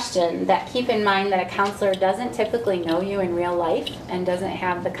a question that keep in mind that a counselor doesn't typically know you in real life and doesn't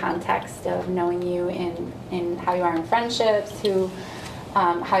have the context of knowing you in how you are in friendships,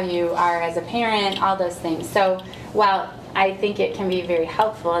 how you are as a parent, all those things. So while I think it can be very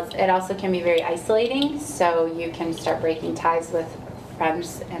helpful, it also can be very isolating, so you can start breaking ties with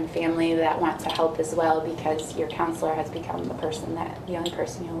friends and family that want to help as well because your counselor has become the only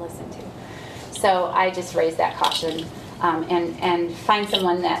person you'll listen to. So I just raise that caution, and find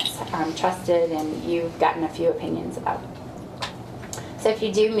someone that's trusted and you've gotten a few opinions about. So if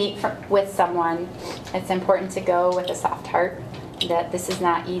you do meet with someone, it's important to go with a soft heart, that this is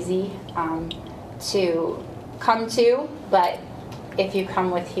not easy to come to, but if you come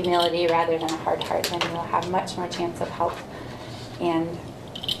with humility rather than a hard heart, then you'll have much more chance of help. And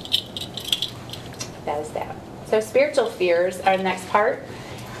that is that. So spiritual fears are the next part,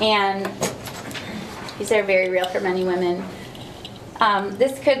 and these are very real for many women.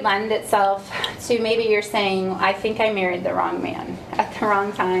 This could lend itself to maybe you're saying, I think I married the wrong man at the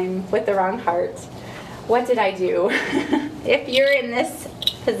wrong time with the wrong heart. What did I do? If you're in this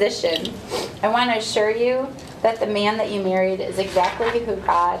position, I want to assure you that the man that you married is exactly who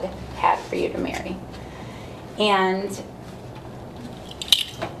God had for you to marry. And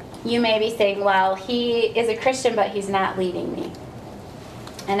you may be saying, well, he is a Christian, but he's not leading me.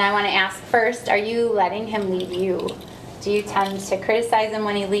 And I want to ask first, are you letting him lead you? Do you tend to criticize him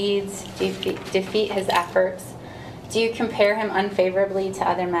when he leads? Do you defeat his efforts? Do you compare him unfavorably to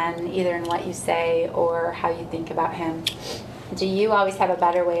other men, either in what you say or how you think about him? Do you always have a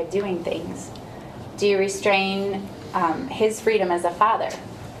better way of doing things? Do you restrain his freedom as a father?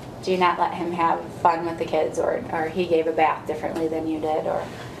 Do you not let him have fun with the kids, or he gave a bath differently than you did, or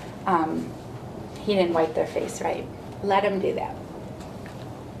he didn't wipe their face right? Let him do that.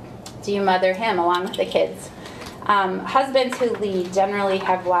 Do you mother him along with the kids? Husbands who lead generally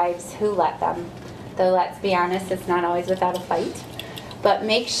have wives who let them. Though let's be honest, it's not always without a fight. But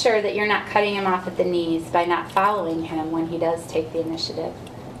make sure that you're not cutting him off at the knees by not following him when he does take the initiative.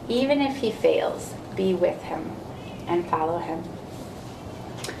 Even if he fails, be with him and follow him.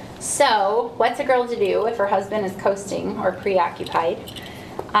 So, what's a girl to do if her husband is coasting or preoccupied?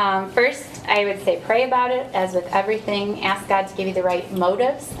 First, I would say pray about it, as with everything. Ask God to give you the right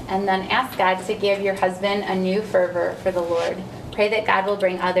motives, and then ask God to give your husband a new fervor for the Lord. Pray that God will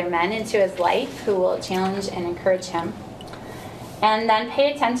bring other men into his life who will challenge and encourage him. And then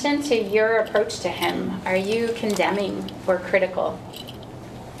pay attention to your approach to him. Are you condemning or critical?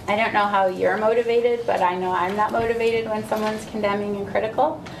 I don't know how you're motivated, but I know I'm not motivated when someone's condemning and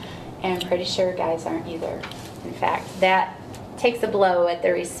critical. And I'm pretty sure guys aren't either. In fact, that takes a blow at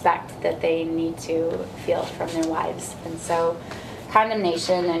the respect that they need to feel from their wives. And so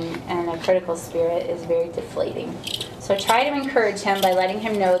condemnation and a critical spirit is very deflating. So try to encourage him by letting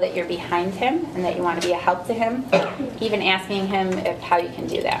him know that you're behind him and that you want to be a help to him, even asking him how you can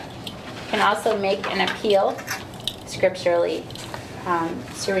do that. You can also make an appeal scripturally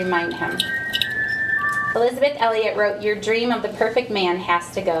to remind him. Elizabeth Elliot wrote, "Your dream of the perfect man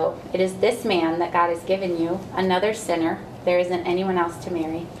has to go. It is this man that God has given you, another sinner. There isn't anyone else to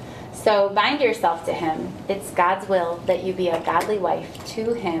marry. So bind yourself to him. It's God's will that you be a godly wife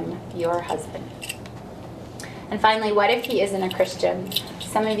to him, your husband." And finally, what if he isn't a Christian?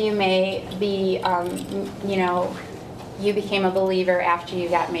 Some of you may be, you became a believer after you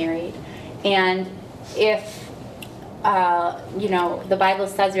got married. And if the Bible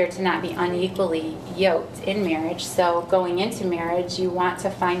says you're to not be unequally yoked in marriage. So going into marriage, you want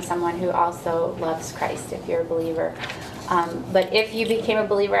to find someone who also loves Christ if you're a believer. But if you became a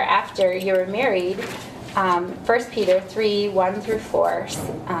believer after you were married, 1 Peter 3, 1 through 4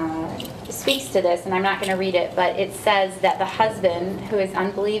 speaks to this, and I'm not going to read it, but it says that the husband who is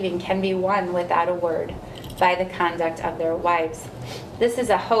unbelieving can be won without a word by the conduct of their wives. This is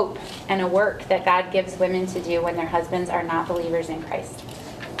a hope and a work that God gives women to do when their husbands are not believers in Christ.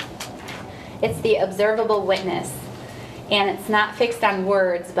 It's the observable witness, and it's not fixed on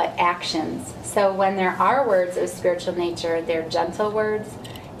words but actions. So when there are words of spiritual nature, they're gentle words,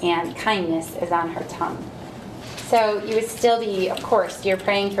 and kindness is on her tongue. So you would still be, of course, you're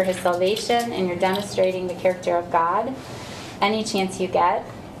praying for his salvation and you're demonstrating the character of God any chance you get.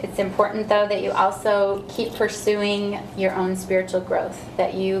 It's important, though, that you also keep pursuing your own spiritual growth,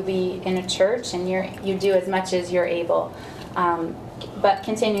 that you be in a church and you do as much as you're able, but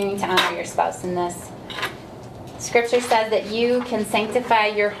continuing to honor your spouse in this. Scripture says that you can sanctify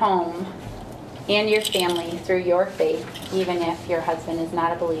your home and your family through your faith, even if your husband is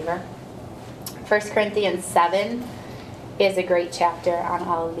not a believer. 1 Corinthians 7 is a great chapter on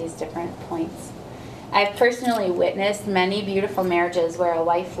all of these different points. I've personally witnessed many beautiful marriages where a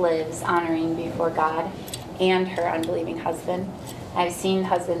wife lives honoring before God and her unbelieving husband. I've seen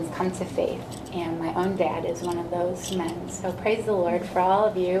husbands come to faith, and my own dad is one of those men. So praise the Lord for all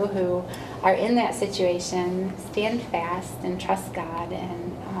of you who are in that situation. Stand fast and trust God,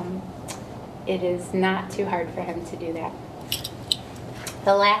 and it is not too hard for him to do that.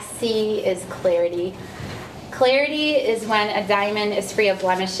 The last C is clarity. Clarity is when a diamond is free of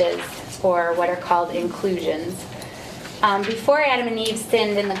blemishes, or what are called inclusions. Before Adam and Eve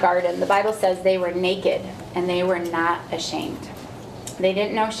sinned in the garden, the Bible says they were naked and they were not ashamed. They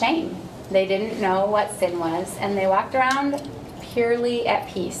didn't know shame. They didn't know what sin was, and they walked around purely at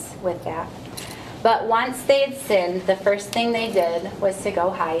peace with that. But once they had sinned, the first thing they did was to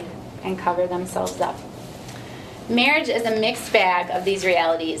go hide and cover themselves up. Marriage is a mixed bag of these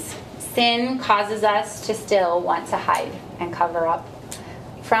realities. Sin causes us to still want to hide and cover up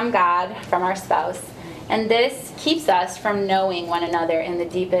from God, from our spouse, and this keeps us from knowing one another in the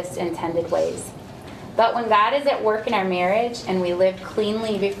deepest intended ways. But when God is at work in our marriage and we live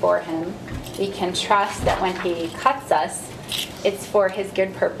cleanly before him, we can trust that when he cuts us, it's for his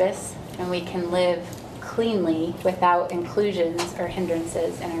good purpose, and we can live cleanly without inclusions or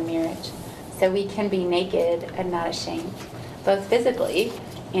hindrances in our marriage. So we can be naked and not ashamed, both physically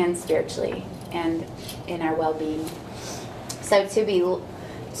and spiritually and in our well-being. So to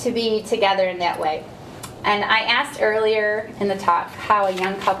be together in that way. And I asked earlier in the talk how a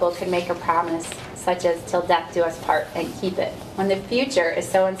young couple could make a promise such as till death do us part and keep it when the future is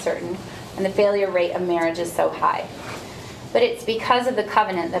so uncertain and the failure rate of marriage is so high. But it's because of the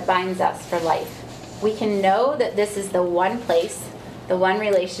covenant that binds us for life. We can know that this is the one place, the one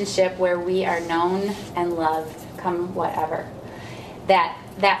relationship where we are known and loved come whatever.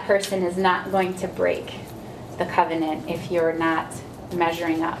 That person is not going to break the covenant if you're not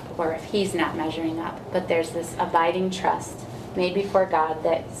measuring up or if he's not measuring up. But there's this abiding trust made before God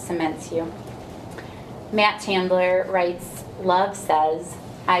that cements you. Matt Chandler writes, "Love says,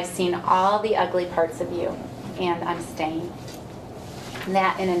 I've seen all the ugly parts of you, and I'm staying." And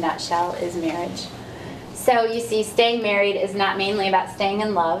that, in a nutshell, is marriage. So you see, staying married is not mainly about staying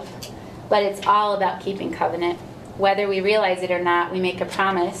in love, but it's all about keeping covenant. Whether we realize it or not, we make a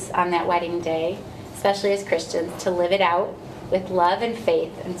promise on that wedding day, especially as Christians, to live it out with love and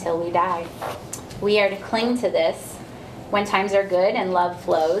faith until we die. We are to cling to this when times are good and love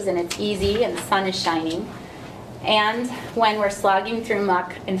flows and it's easy and the sun is shining, and when we're slogging through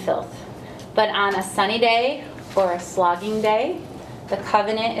muck and filth. But on a sunny day or a slogging day, the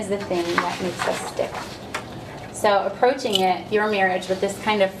covenant is the thing that makes us stick. So approaching it, your marriage, with this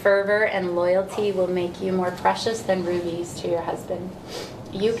kind of fervor and loyalty will make you more precious than rubies to your husband.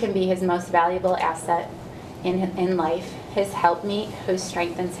 You can be his most valuable asset in life, his helpmeet who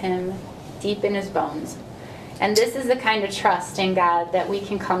strengthens him deep in his bones. And this is the kind of trust in God that we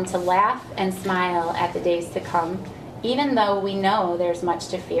can come to laugh and smile at the days to come, even though we know there's much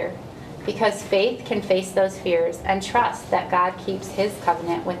to fear. Because faith can face those fears and trust that God keeps his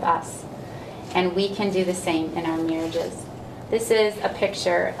covenant with us. And we can do the same in our marriages. This is a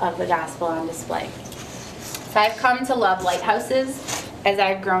picture of the gospel on display. So I've come to love lighthouses as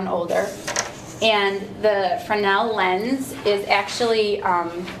I've grown older. And the Fresnel lens is actually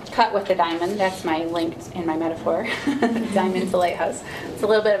cut with a diamond. That's my link in my metaphor. Diamond to lighthouse. It's a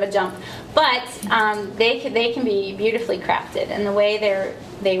little bit of a jump. But they can be beautifully crafted. And the way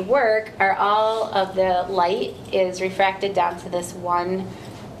they work are all of the light is refracted down to this one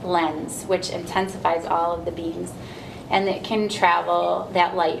lens, which intensifies all of the beams. And it can travel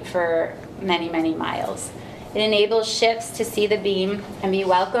that light for many, many miles. It enables ships to see the beam and be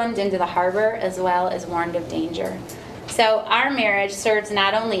welcomed into the harbor as well as warned of danger. So our marriage serves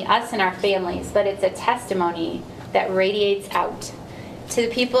not only us and our families, but it's a testimony that radiates out to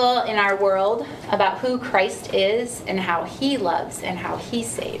the people in our world about who Christ is and how he loves and how he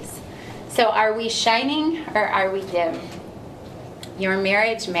saves. So are we shining or are we dim? Your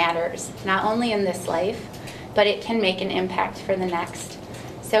marriage matters, not only in this life, but it can make an impact for the next.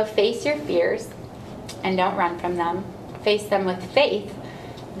 So face your fears and don't run from them. Face them with faith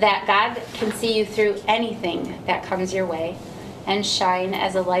that God can see you through anything that comes your way, and shine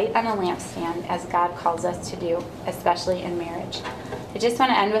as a light on a lampstand as God calls us to do, especially in marriage. I just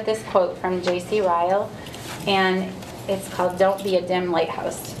want to end with this quote from J.C. Ryle, and it's called, "Don't be a dim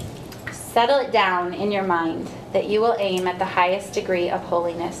lighthouse." Settle it down in your mind that you will aim at the highest degree of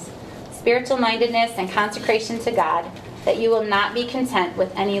holiness, spiritual mindedness, and consecration to God, that you will not be content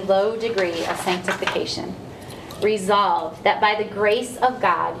with any low degree of sanctification. Resolve that by the grace of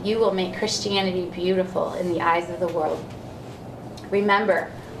God, you will make Christianity beautiful in the eyes of the world.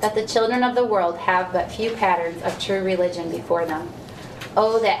 Remember that the children of the world have but few patterns of true religion before them.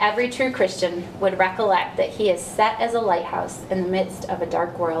 Oh, that every true Christian would recollect that he is set as a lighthouse in the midst of a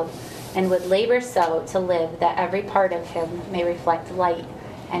dark world, and would labor so to live that every part of him may reflect light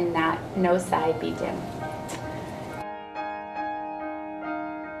and not no side be dim.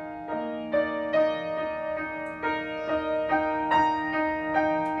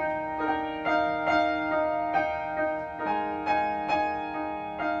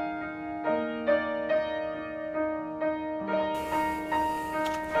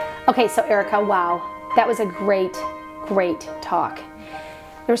 Okay, so Erica, wow, that was a great talk.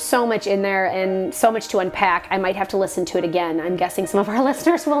 There's so much in there and so much to unpack. I might have to listen to it again. I'm guessing some of our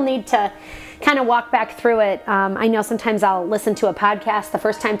listeners will need to kind of walk back through it. I know sometimes I'll listen to a podcast the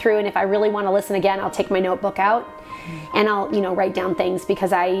first time through, and if I really want to listen again, I'll take my notebook out and I'll, write down things,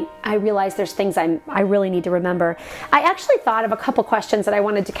 because I realize there's things I really need to remember. I actually thought of a couple questions that I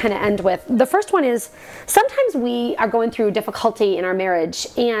wanted to kind of end with. The first one is, sometimes we are going through difficulty in our marriage,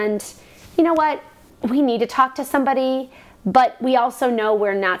 and you know what? We need to talk to somebody, but we also know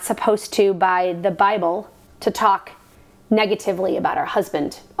we're not supposed to, by the Bible, to talk negatively about our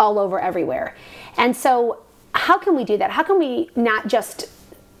husband all over everywhere. And so how can we do that? How can we not just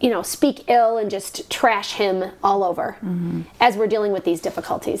speak ill and just trash him all over as we're dealing with these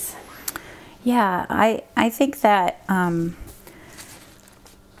difficulties? Yeah, I think that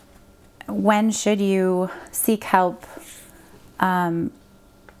when should you seek help? When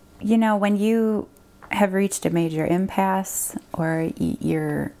you have reached a major impasse, or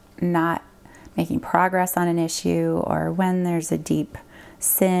you're not making progress on an issue, or when there's a deep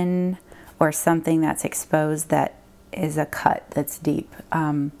sin or something that's exposed that is a cut that's deep,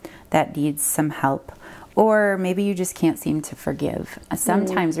 that needs some help, or maybe you just can't seem to forgive.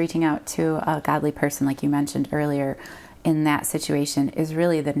 Sometimes reaching out to a godly person, like you mentioned earlier, in that situation is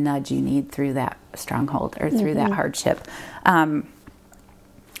really the nudge you need through that stronghold or through that hardship.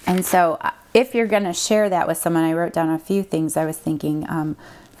 And so if you're going to share that with someone, I wrote down a few things I was thinking.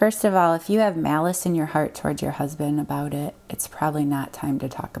 First of all, if you have malice in your heart towards your husband about it, it's probably not time to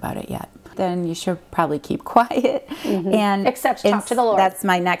talk about it yet. Then you should probably keep quiet. And except talk to the Lord. That's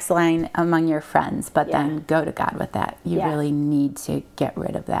my next line, among your friends, but then go to God with that. You really need to get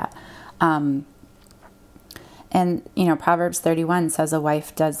rid of that. And, Proverbs 31 says a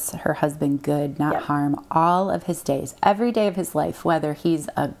wife does her husband good, not harm, all of his days, every day of his life, whether he's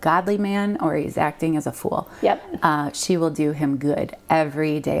a godly man or he's acting as a fool. She will do him good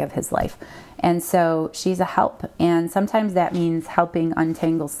every day of his life. And so she's a help. And sometimes that means helping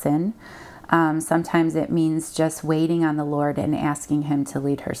untangle sin. Sometimes it means just waiting on the Lord and asking him to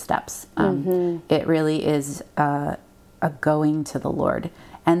lead her steps. It really is a going to the Lord.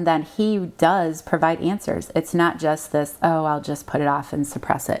 And then he does provide answers. It's not just this, I'll just put it off and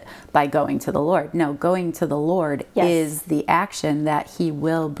suppress it by going to the Lord. No, going to the Lord is the action that he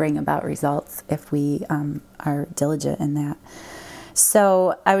will bring about results if we are diligent in that.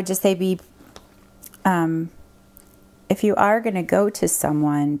 So I would just say if you are going to go to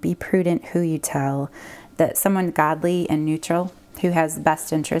someone, be prudent who you tell, that someone godly and neutral who has the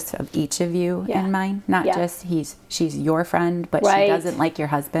best interests of each of you in mind, not just she's your friend, but she doesn't like your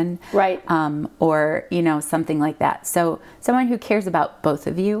husband, or something like that. So someone who cares about both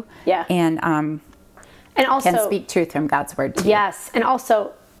of you, and also can speak truth from God's word to you. And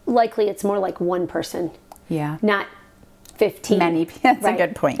also likely it's more like one person, not 15. Many. That's a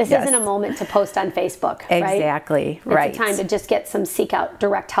good point. This isn't a moment to post on Facebook, Exactly. It's a time to just get some seek out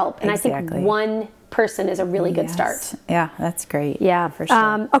direct help, and I think one person is a really good start. Yeah, that's great. Yeah, for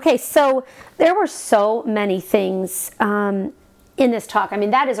sure. Okay, so there were so many things in this talk. I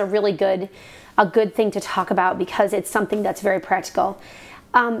mean, that is a good thing to talk about because it's something that's very practical.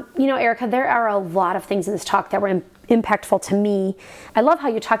 Erica, there are a lot of things in this talk that were impactful to me. I love how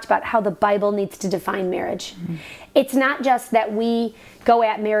you talked about how the Bible needs to define marriage. Mm-hmm. It's not just that we go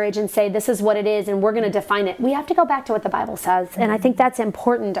at marriage and say this is what it is and we're going to define it. We have to go back to what the Bible says. Mm-hmm. And I think that's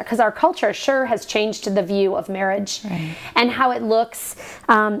important because our culture sure has changed the view of marriage and how it looks.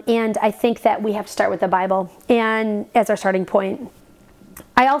 And I think that we have to start with the Bible and as our starting point.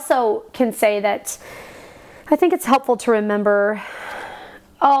 I also can say that I think it's helpful to remember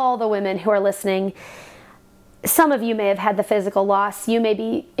all the women who are listening. Some of you may have had the physical loss. You may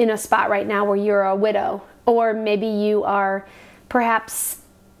be in a spot right now where you're a widow, or maybe you are perhaps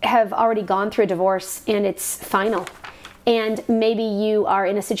have already gone through a divorce and it's final. And maybe you are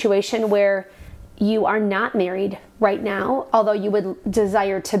in a situation where you are not married right now, although you would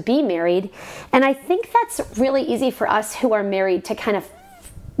desire to be married. And I think that's really easy for us who are married to kind of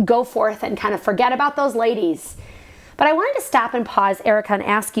go forth and kind of forget about those ladies. But I wanted to stop and pause, Erica, and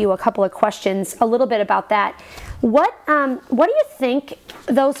ask you a couple of questions a little bit about that. What do you think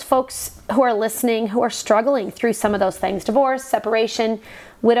those folks who are listening, who are struggling through some of those things, divorce, separation,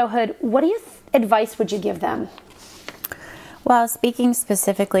 widowhood, what advice would you give them? Well, speaking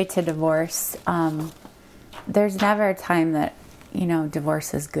specifically to divorce, there's never a time that,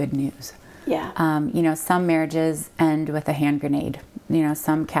 divorce is good news. Yeah. Some marriages end with a hand grenade.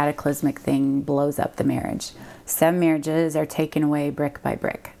 Some cataclysmic thing blows up the marriage. Some marriages are taken away brick by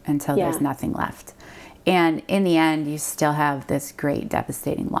brick until there's nothing left. And in the end, you still have this great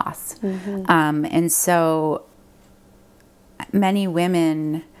devastating loss. Mm-hmm. And so many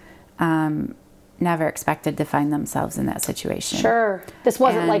women never expected to find themselves in that situation. Sure. This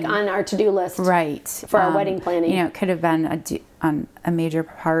wasn't like on our to-do list. Right. For our wedding planning. It could have been a major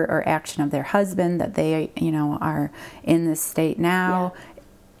part or action of their husband that they, are in this state now.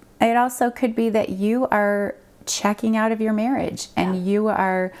 Yeah. It also could be that you are checking out of your marriage and you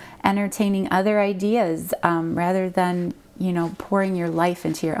are entertaining other ideas rather than, pouring your life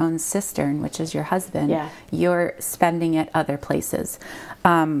into your own cistern, which is your husband. Yeah. You're spending it other places.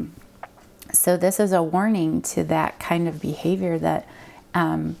 So this is a warning to that kind of behavior that,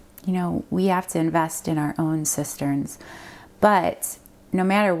 we have to invest in our own cisterns. But no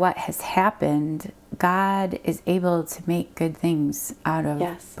matter what has happened, God is able to make good things out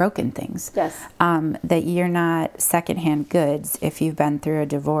of broken things. Yes. That you're not secondhand goods if you've been through a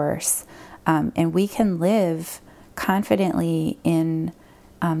divorce. And we can live confidently in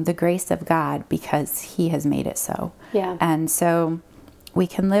the grace of God because He has made it so. Yeah. And so we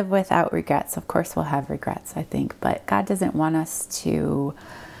can live without regrets. Of course, we'll have regrets, I think. But God doesn't want us to,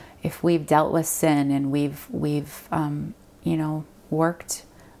 if we've dealt with sin and we've worked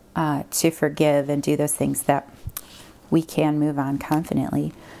to forgive and do those things, that we can move on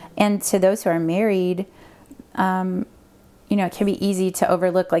confidently. And to those who are married, it can be easy to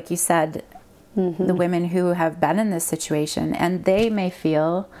overlook, like you said, the women who have been in this situation, and they may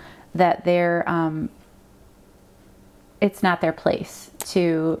feel that they're it's not their place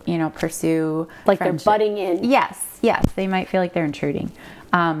to pursue like friendship. They're butting in. Yes, they might feel like they're intruding.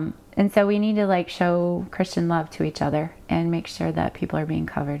 And so we need to show Christian love to each other and make sure that people are being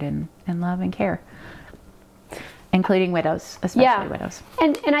covered in love and care, including widows, especially widows.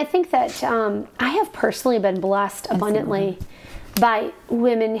 And I think that I have personally been blessed abundantly by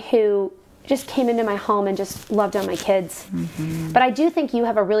women who just came into my home and just loved on my kids. Mm-hmm. But I do think you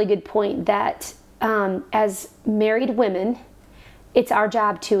have a really good point that as married women, it's our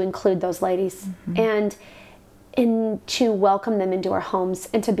job to include those ladies and to welcome them into our homes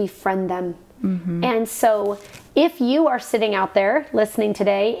and to befriend them. Mm-hmm. And so if you are sitting out there listening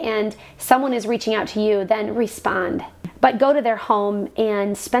today and someone is reaching out to you, then respond. But go to their home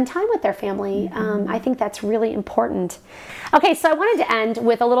and spend time with their family. I think that's really important. Okay, so I wanted to end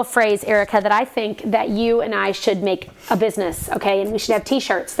with a little phrase, Erica, that I think that you and I should make a business, okay? And we should have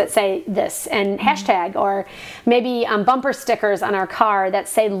t-shirts that say this and hashtag, or maybe bumper stickers on our car that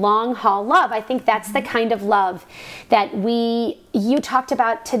say long haul love. I think that's the kind of love that you talked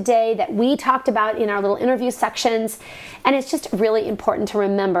about today, that we talked about in our little interview sections. And it's just really important to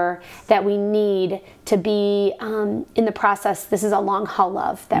remember that we need to be in the process. This is a long haul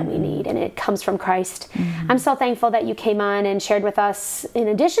love that we need, and it comes from Christ. I'm so thankful that you came on and shared with us, in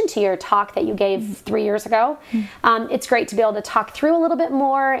addition to your talk that you gave 3 years ago. It's great to be able to talk through a little bit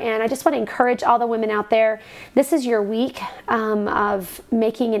more, and I just want to encourage all the women out there. This is your week of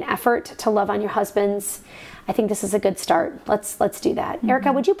making an effort to love on your husbands. I think this is a good start. Let's do that.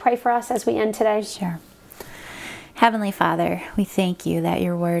 Erica, would you pray for us as we end today? Sure. Heavenly Father, we thank you that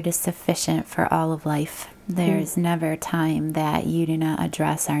your word is sufficient for all of life. There's never a time that you do not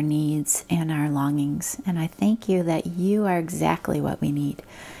address our needs and our longings. And I thank you that you are exactly what we need,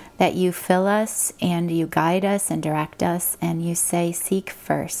 that you fill us and you guide us and direct us, and you say, seek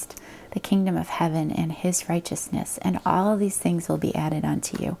first the kingdom of heaven and his righteousness, and all of these things will be added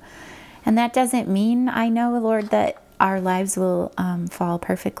unto you. And that doesn't mean, I know, Lord, that our lives will fall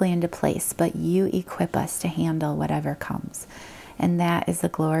perfectly into place, but you equip us to handle whatever comes. And that is the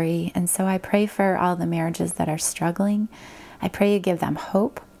glory. And so I pray for all the marriages that are struggling. I pray you give them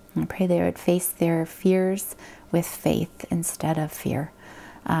hope. I pray they would face their fears with faith instead of fear.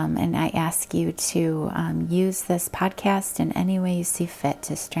 And I ask you to use this podcast in any way you see fit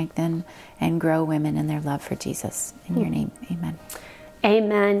to strengthen and grow women in their love for Jesus. In your name, amen.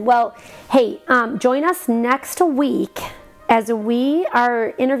 Amen. Well, hey, join us next week as we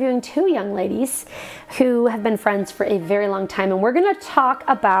are interviewing two young ladies who have been friends for a very long time. And we're going to talk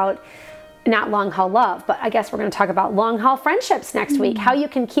about not long haul love, but I guess we're going to talk about long haul friendships next week. How you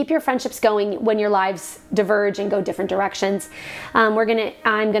can keep your friendships going when your lives diverge and go different directions. I'm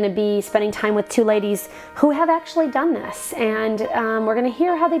going to be spending time with two ladies who have actually done this, and we're going to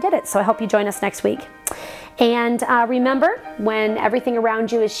hear how they did it. So I hope you join us next week. And remember, when everything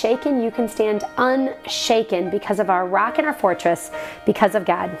around you is shaken, you can stand unshaken because of our rock and our fortress, because of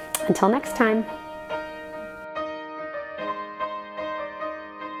God. Until next time.